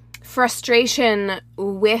frustration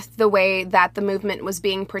with the way that the movement was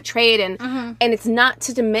being portrayed, and it's not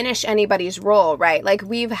to diminish anybody's role, right? Like,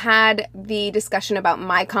 we've had the discussion about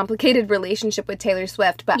my complicated relationship with Taylor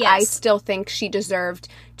Swift, but I still think she deserved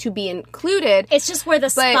to be included. It's just where the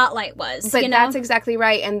spotlight was. But you know? That's exactly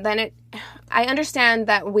right. And then I understand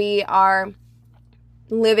that we are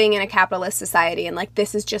living in a capitalist society and like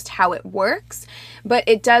this is just how it works, but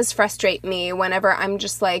it does frustrate me whenever I'm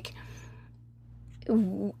just like,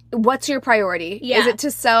 what's your priority? Yeah. Is it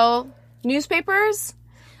to sell newspapers?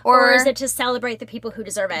 Or is it to celebrate the people who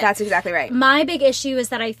deserve it? That's exactly right. My big issue is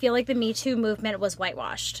that I feel like the Me Too movement was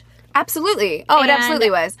whitewashed. Absolutely. Oh, it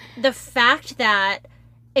absolutely was. The fact that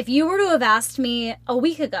if you were to have asked me a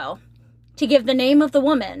week ago to give the name of the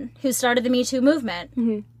woman who started the Me Too movement,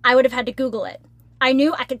 I would have had to Google it. I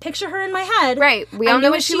knew I could picture her in my head. Right. We all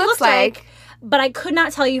know what she looks like. But I could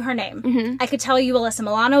not tell you her name. I could tell you Alyssa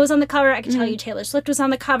Milano was on the cover. I could tell you Taylor Swift was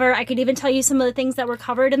on the cover. I could even tell you some of the things that were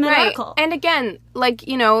covered in that article. And again, like,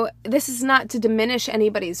 you know, this is not to diminish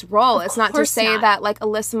anybody's role. It's not to say that, like,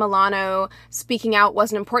 Alyssa Milano speaking out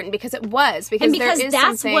wasn't important, because it was. Because there is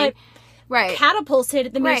that's something, what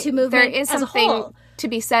catapulted the Me Too movement there is as something a whole. To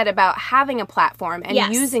be said about having a platform and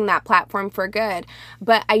using that platform for good.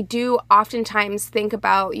 But I do oftentimes think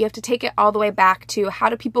about, you have to take it all the way back to how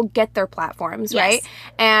do people get their platforms, right?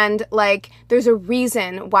 And like, there's a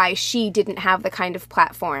reason why she didn't have the kind of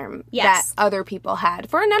platform that other people had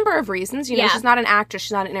for a number of reasons. You know, she's not an actress,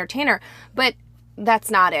 she's not an entertainer, but that's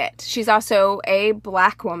not it. She's also a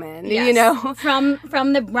Black woman, you know?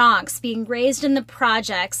 From the Bronx, being raised in the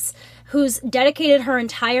projects, who's dedicated her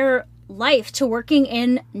entire life to working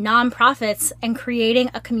in nonprofits and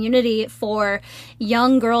creating a community for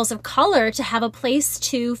young girls of color to have a place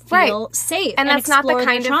to feel safe and that's not the explore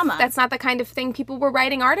kind their trauma. of that's not the kind of thing people were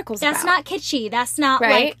writing articles about. That's not kitschy. That's not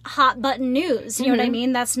like hot button news. You know what I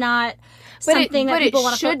mean? That's not something that people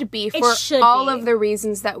want to. But it should be for all of the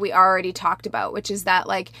reasons that we already talked about, which is that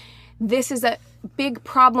like this is a big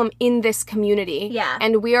problem in this community. Yeah.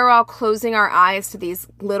 And we are all closing our eyes to these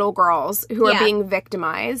little girls who are being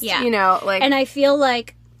victimized. Yeah. You know, like. And I feel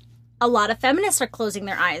like a lot of feminists are closing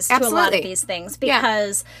their eyes to a lot of these things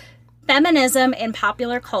because feminism in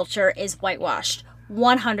popular culture is whitewashed.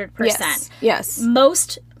 100%. Yes.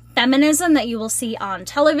 Most feminism that you will see on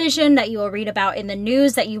television, that you will read about in the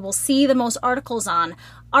news, that you will see the most articles on,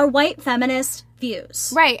 are white feminist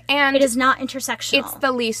views. Right. And it is not intersectional. It's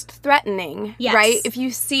the least threatening. Yes. Right? If you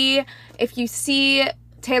see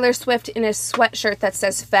Taylor Swift in a sweatshirt that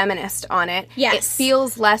says feminist on it, it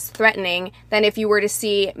feels less threatening than if you were to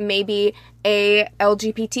see maybe a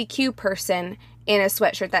LGBTQ person in a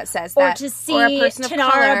sweatshirt that says that. Or to see or a person of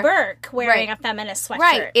Tarana color Burke wearing a feminist sweatshirt.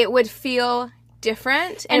 Right. It would feel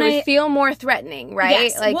different and it would feel more threatening, right?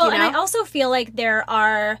 Yes. Like, well, you know? And I also feel like there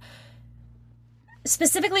are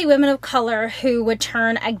specifically women of color who would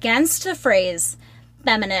turn against the phrase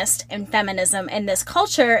feminist and feminism in this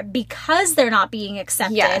culture because they're not being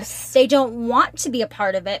accepted. Yes. They don't want to be a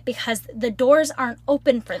part of it because the doors aren't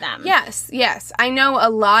open for them. Yes. I know a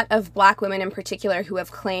lot of Black women in particular who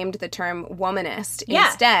have claimed the term womanist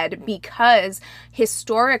instead because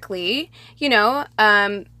historically, you know,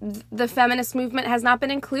 the feminist movement has not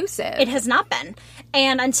been inclusive. It has not been.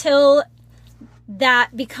 And until that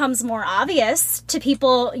becomes more obvious to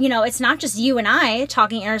people, you know, it's not just you and I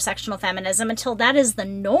talking intersectional feminism. Until that is the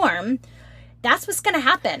norm, that's what's going to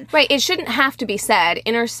happen. Right. It shouldn't have to be said.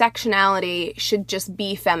 Intersectionality should just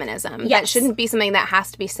be feminism. That shouldn't be something that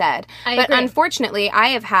has to be said. But unfortunately, I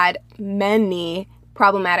have had many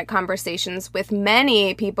problematic conversations with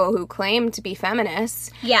many people who claim to be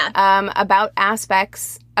feminists about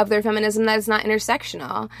aspects of their feminism that is not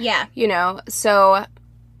intersectional. Yeah. You know, so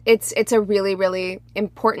it's a really, really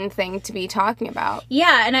important thing to be talking about.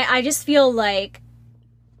 Yeah, and I just feel like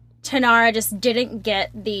Tarana just didn't get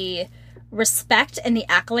the respect and the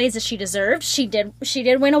accolades that she deserved. She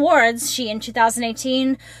did win awards. She, in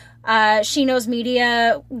 2018, She Knows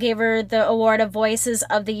Media gave her the award of Voices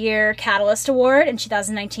of the Year Catalyst Award. In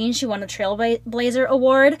 2019, she won the Trailblazer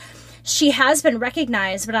Award. She has been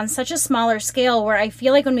recognized, but on such a smaller scale, where I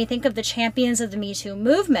feel like when we think of the champions of the Me Too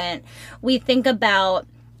movement, we think about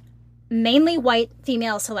mainly white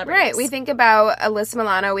female celebrities. Right. We think about Alyssa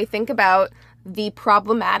Milano. We think about the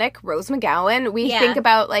problematic Rose McGowan. We think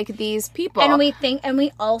about, like, these people. And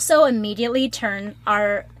we also immediately turn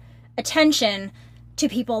our attention to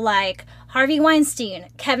people like Harvey Weinstein,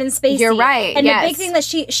 Kevin Spacey. You're right. And the big thing that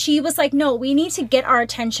she was like, no, we need to get our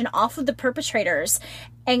attention off of the perpetrators.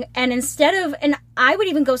 And instead of, and I would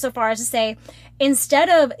even go so far as to say, instead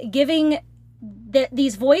of giving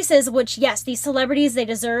these voices, which, yes, these celebrities, they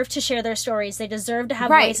deserve to share their stories. They deserve to have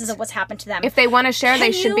voices of what's happened to them. If they want to share,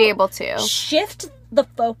 they should be able to. Shift the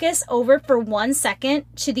focus over for 1 second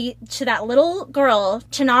to that little girl,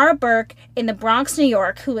 Tanara Burke, in the Bronx, New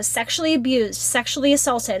York, who was sexually abused, sexually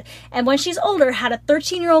assaulted, and when she's older, had a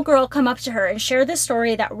 13-year-old girl come up to her and share this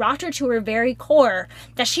story that rocked her to her very core,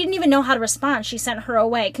 that she didn't even know how to respond. She sent her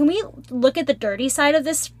away. Can we look at the dirty side of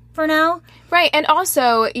this for now? Right. And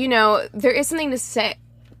also, you know, there is something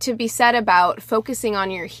to be said about focusing on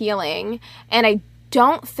your healing. And I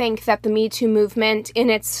don't think that the Me Too movement in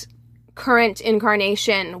its current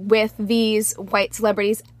incarnation with these white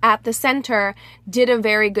celebrities at the center did a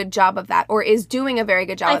very good job of that, or is doing a very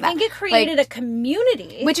good job of that. I think it created a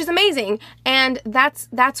community. Which is amazing. And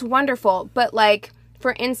that's wonderful. But, like,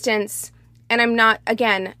 for instance, and I'm not,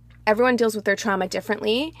 again, everyone deals with their trauma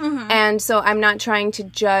differently. Mm-hmm. And so I'm not trying to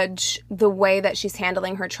judge the way that she's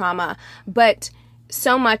handling her trauma. But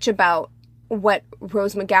so much about what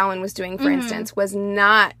Rose McGowan was doing, for instance, was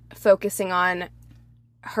not focusing on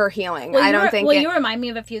her healing. Well, you remind me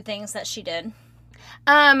of a few things that she did.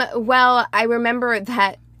 Well, I remember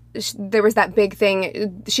that there was that big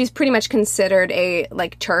thing. She's pretty much considered a,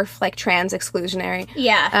 like, TERF, like, trans exclusionary.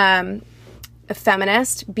 Yeah. A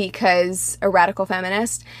feminist, because a radical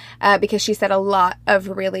feminist, because she said a lot of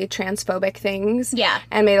really transphobic things. Yeah.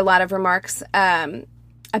 And made a lot of remarks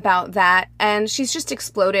about that. And she's just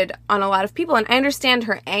exploded on a lot of people. And I understand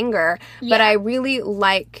her anger, but I really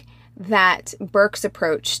like that Burke's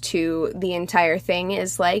approach to the entire thing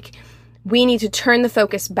is, like, we need to turn the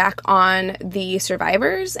focus back on the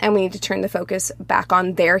survivors, and we need to turn the focus back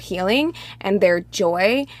on their healing and their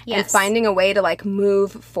joy, and finding a way to, like,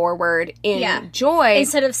 move forward in joy.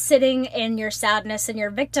 Instead of sitting in your sadness and your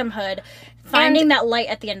victimhood, finding that light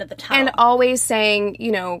at the end of the tunnel. And always saying,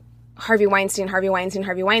 you know, Harvey Weinstein, Harvey Weinstein,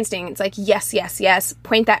 Harvey Weinstein. It's like, yes, yes, yes.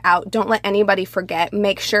 Point that out. Don't let anybody forget.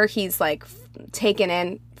 Make sure he's, like, taken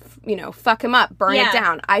in. You know, fuck him up, burn it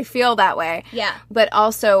down. I feel that way. Yeah. But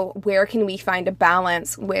also, where can we find a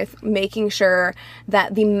balance with making sure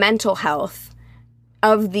that the mental health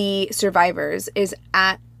of the survivors is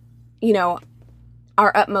at, you know,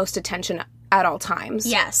 our utmost attention at all times?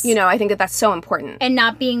 Yes. You know, I think that that's so important. And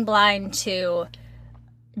not being blind to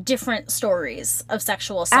different stories of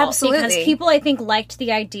sexual assault. Absolutely. Because people, I think, liked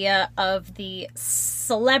the idea of the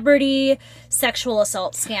celebrity sexual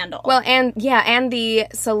assault scandal. Well, and the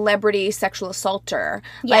celebrity sexual assaulter.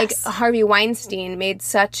 Yes. Like, Harvey Weinstein made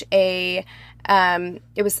such a...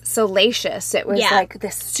 it was salacious. It was like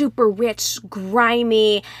this super rich,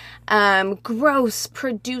 grimy, gross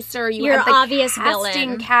producer. You have the obvious casting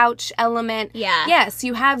villain. couch element. Yeah. Yes,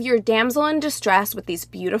 you have your damsel in distress with these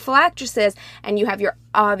beautiful actresses, and you have your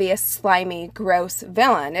obvious, slimy, gross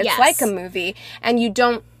villain. It's like a movie, and you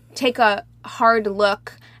don't take a hard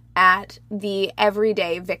look at the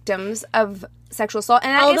everyday victims of sexual assault.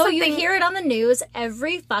 And that although is you hear it on the news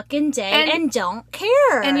every fucking day and don't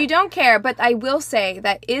care. And you don't care, but I will say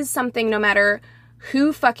that is something, no matter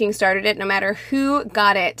who fucking started it, no matter who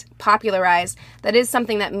got it popularized, that is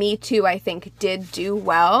something that Me Too, I think, did do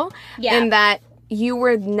well. Yeah. In that you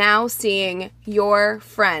were now seeing your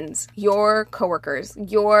friends, your coworkers,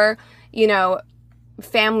 your, you know,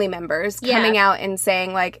 family members coming out and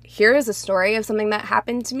saying, like, here is a story of something that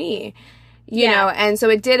happened to me. You know, and so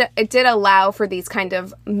it did allow for these kind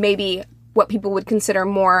of maybe what people would consider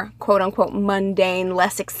more quote unquote mundane,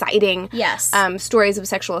 less exciting stories of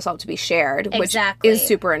sexual assault to be shared, which is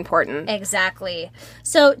super important. Exactly.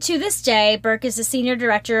 So to this day, Burke is the senior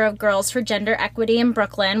director of Girls for Gender Equity in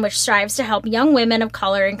Brooklyn, which strives to help young women of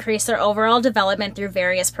color increase their overall development through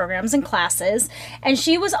various programs and classes. And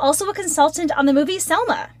she was also a consultant on the movie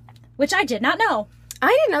Selma, which I did not know. I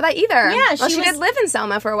didn't know that either. Yeah, she did live in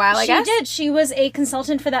Selma for a while, I guess. She did. She was a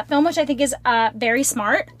consultant for that film, which I think is very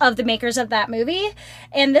smart of the makers of that movie.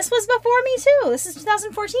 And this was before Me Too. This is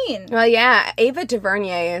 2014. Well, yeah. Ava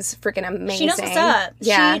DuVernay is freaking amazing. She knows what's up.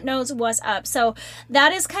 Yeah. She knows what's up. So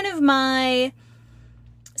that is kind of my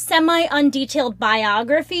semi-undetailed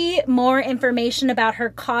biography, more information about her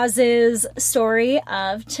causes story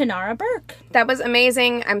of Tarana Burke. That was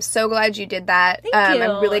amazing. I'm so glad you did that. Thank you.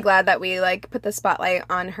 I'm really glad that we put the spotlight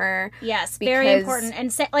on her. Yes, very important.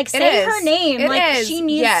 And say her name. She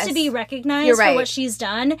needs to be recognized for what she's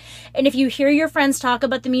done. And if you hear your friends talk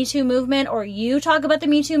about the Me Too movement or you talk about the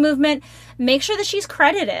Me Too movement, make sure that she's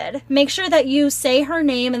credited. Make sure that you say her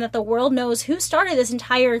name and that the world knows who started this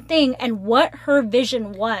entire thing and what her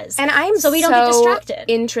vision was. And I'm so we don't get distracted.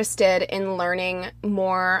 Interested in learning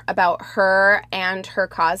more about her and her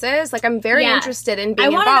causes. I'm very interested in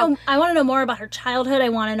being involved. I want to know more about her childhood. I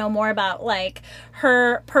want to know more about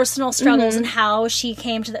her personal struggles and how she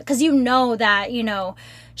came to that. Because that,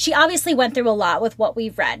 she obviously went through a lot with what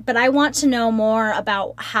we've read. But I want to know more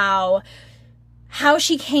about how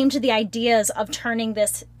she came to the ideas of turning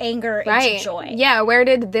this anger into joy. Yeah, where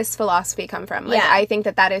did this philosophy come from? I think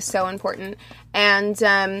that is so important. And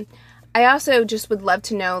I also just would love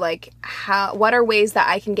to know, what are ways that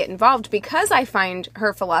I can get involved, because I find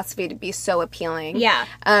her philosophy to be so appealing. Yeah.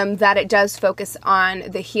 That it does focus on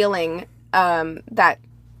the healing that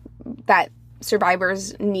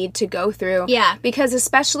survivors need to go through. Yeah. Because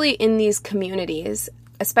especially in these communities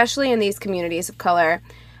of color,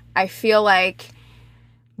 I feel like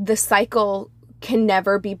the cycle can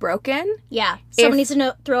never be broken. Yeah. Someone needs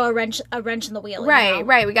to throw a wrench in the wheel.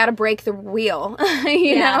 Right. We got to break the wheel,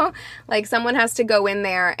 you know? Someone has to go in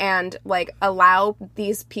there and, allow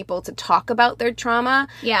these people to talk about their trauma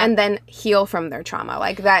and then heal from their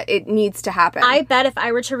trauma. That it needs to happen. I bet if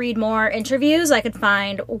I were to read more interviews, I could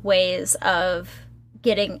find ways of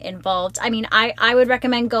getting involved. I mean, I would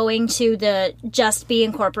recommend going to the Just Be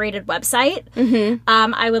Incorporated website. Mm-hmm.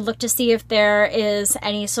 I would look to see if there is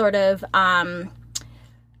any sort of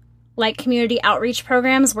community outreach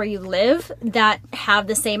programs where you live that have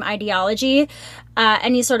the same ideology.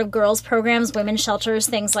 Any sort of girls programs, women's shelters,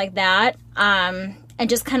 things like that. And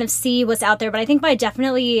just kind of see what's out there. But I think by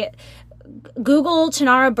definitely Google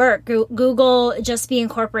Tarana Burke, Google Just Be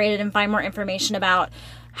Incorporated, and find more information about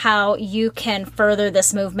how you can further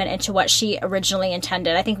this movement into what she originally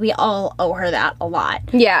intended. I think we all owe her that a lot.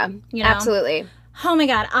 Yeah, absolutely. Oh my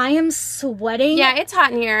God, I am sweating. Yeah, it's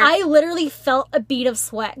hot in here. I literally felt a bead of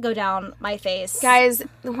sweat go down my face. Guys,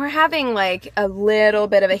 we're having a little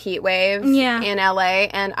bit of a heat wave in LA,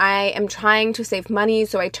 and I am trying to save money,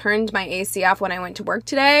 so I turned my AC off when I went to work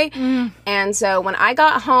today. And so when I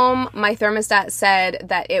got home, my thermostat said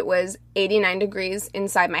that it was 89 degrees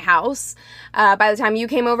inside my house. By the time you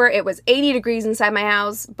came over, it was 80 degrees inside my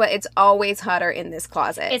house, but it's always hotter in this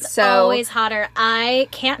closet. It's always hotter. I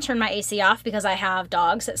can't turn my AC off because I have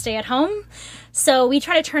dogs that stay at home. So we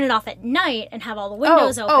try to turn it off at night and have all the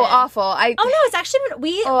windows open. Oh, awful. No, it's actually,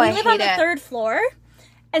 we live on the third floor.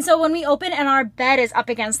 And so when we open and our bed is up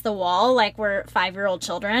against the wall, we're 5-year-old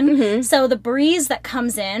children. So the breeze that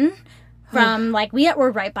comes in from,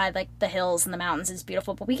 we're right by, the hills and the mountains is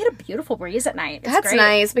beautiful, but we get a beautiful breeze at night. It's That's great.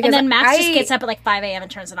 nice. Because and then Max just gets up at, 5 a.m.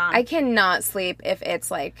 and turns it on. I cannot sleep if it's,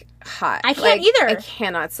 hot. I can't either. I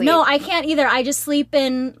cannot sleep. No, I can't either. I just sleep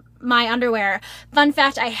in my underwear. Fun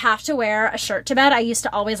fact, I have to wear a shirt to bed. I used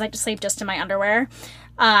to always like to sleep just in my underwear.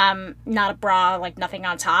 Not a bra, nothing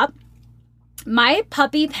on top. My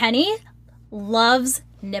puppy, Penny, loves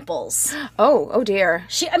nipples. Oh dear.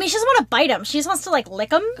 She doesn't want to bite them. She just wants to lick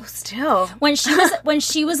them. Oh, still. When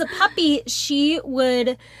she was a puppy, she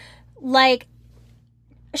would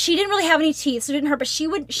she didn't really have any teeth, so it didn't hurt, but she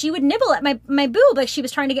would nibble at my boob she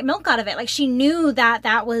was trying to get milk out of it. She knew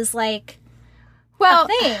that was a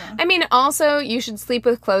thing. I mean, also, you should sleep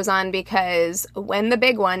with clothes on, because when the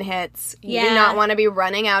big one hits, you do not want to be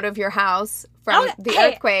running out of your house from the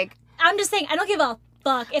earthquake. I'm just saying, I don't give a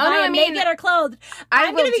fuck if I am naked or clothed.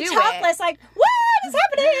 I'm going to be topless, what is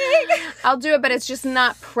happening? I'll do it, but it's just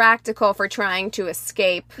not practical for trying to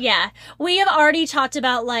escape. Yeah. We have already talked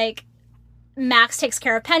about, Max takes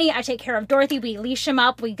care of Penny. I take care of Dorothy. We leash him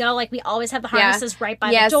up. We go, we always have the harnesses right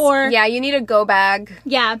by the door. Yeah, you need a go bag.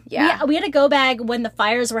 Yeah. We had a go bag when the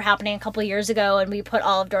fires were happening a couple years ago, and we put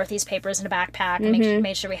all of Dorothy's papers in a backpack and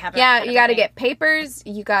made sure we have it. Yeah, you got to get papers.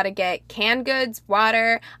 You got to get canned goods,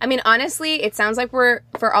 water. I mean, honestly, it sounds like for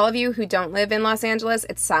all of you who don't live in Los Angeles,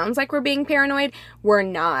 it sounds like we're being paranoid. We're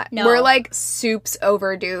not. No. We're soups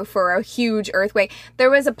overdue for a huge earthquake.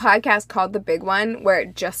 There was a podcast called The Big One where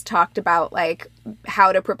it just talked about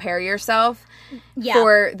how to prepare yourself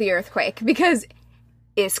for the earthquake, because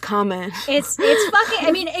it's coming. It's fucking.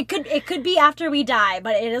 I mean, it could be after we die,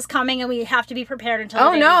 but it is coming, and we have to be prepared until.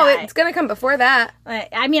 The day we die. It's gonna come before that.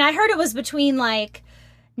 I mean, I heard it was between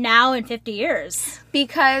now and 50 years,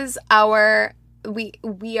 because our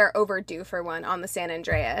we are overdue for one on the San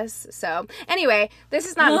Andreas. So anyway, this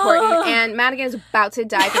is not important, and Madigan is about to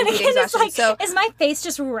die from heat exhaustion. So is my face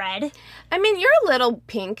just red? I mean, you're a little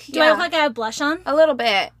pink. Do I look like I have blush on? A little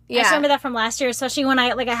bit. Yeah. I just remember that from last year, especially when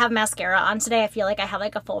I have mascara on today. I feel like I have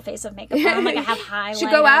like a full face of makeup on. Like I have highlighter. Should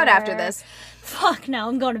go out after this. Fuck no,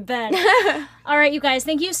 I'm going to bed. All right, you guys,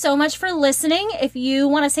 thank you so much for listening. If you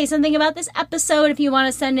want to say something about this episode, if you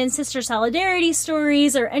want to send in sister solidarity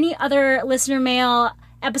stories or any other listener mail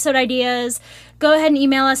episode ideas, go ahead and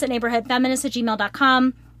email us at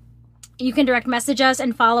neighborhoodfeminist@gmail.com. You can direct message us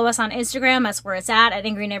and follow us on Instagram. That's where it's at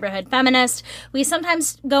Angry Neighborhood Feminist. We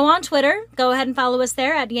sometimes go on Twitter. Go ahead and follow us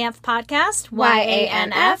there at YANF Podcast.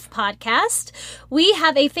 YANF Podcast. We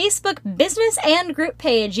have a Facebook business and group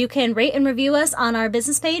page. You can rate and review us on our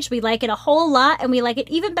business page. We like it a whole lot, and we like it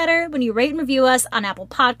even better when you rate and review us on Apple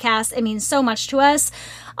Podcasts. It means so much to us.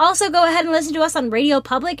 Also, go ahead and listen to us on Radio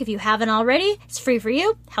Public if you haven't already. It's free for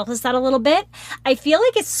you. Help us out a little bit. I feel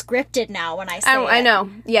like it's scripted now when I say it. I know.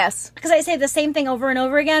 Yes. Because I say the same thing over and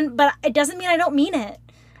over again, but it doesn't mean I don't mean it.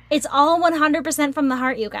 It's all 100% from the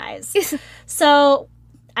heart, you guys. So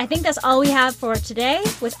I think that's all we have for today.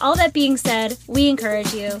 With all that being said, we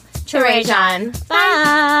encourage you to rage on.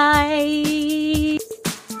 Bye.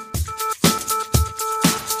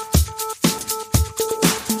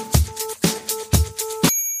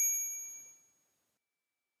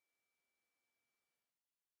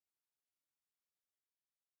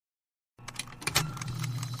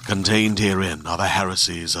 Contained herein are the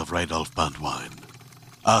heresies of Radolf Burntwine,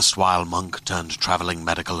 erstwhile monk turned traveling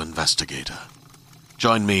medical investigator.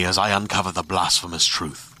 Join me as I uncover the blasphemous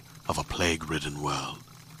truth of a plague-ridden world,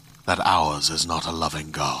 that ours is not a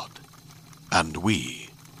loving God, and we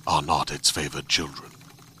are not its favored children.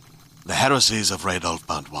 The heresies of Radolf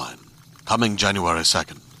Burntwine, coming January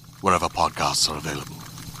 2nd, wherever podcasts are available.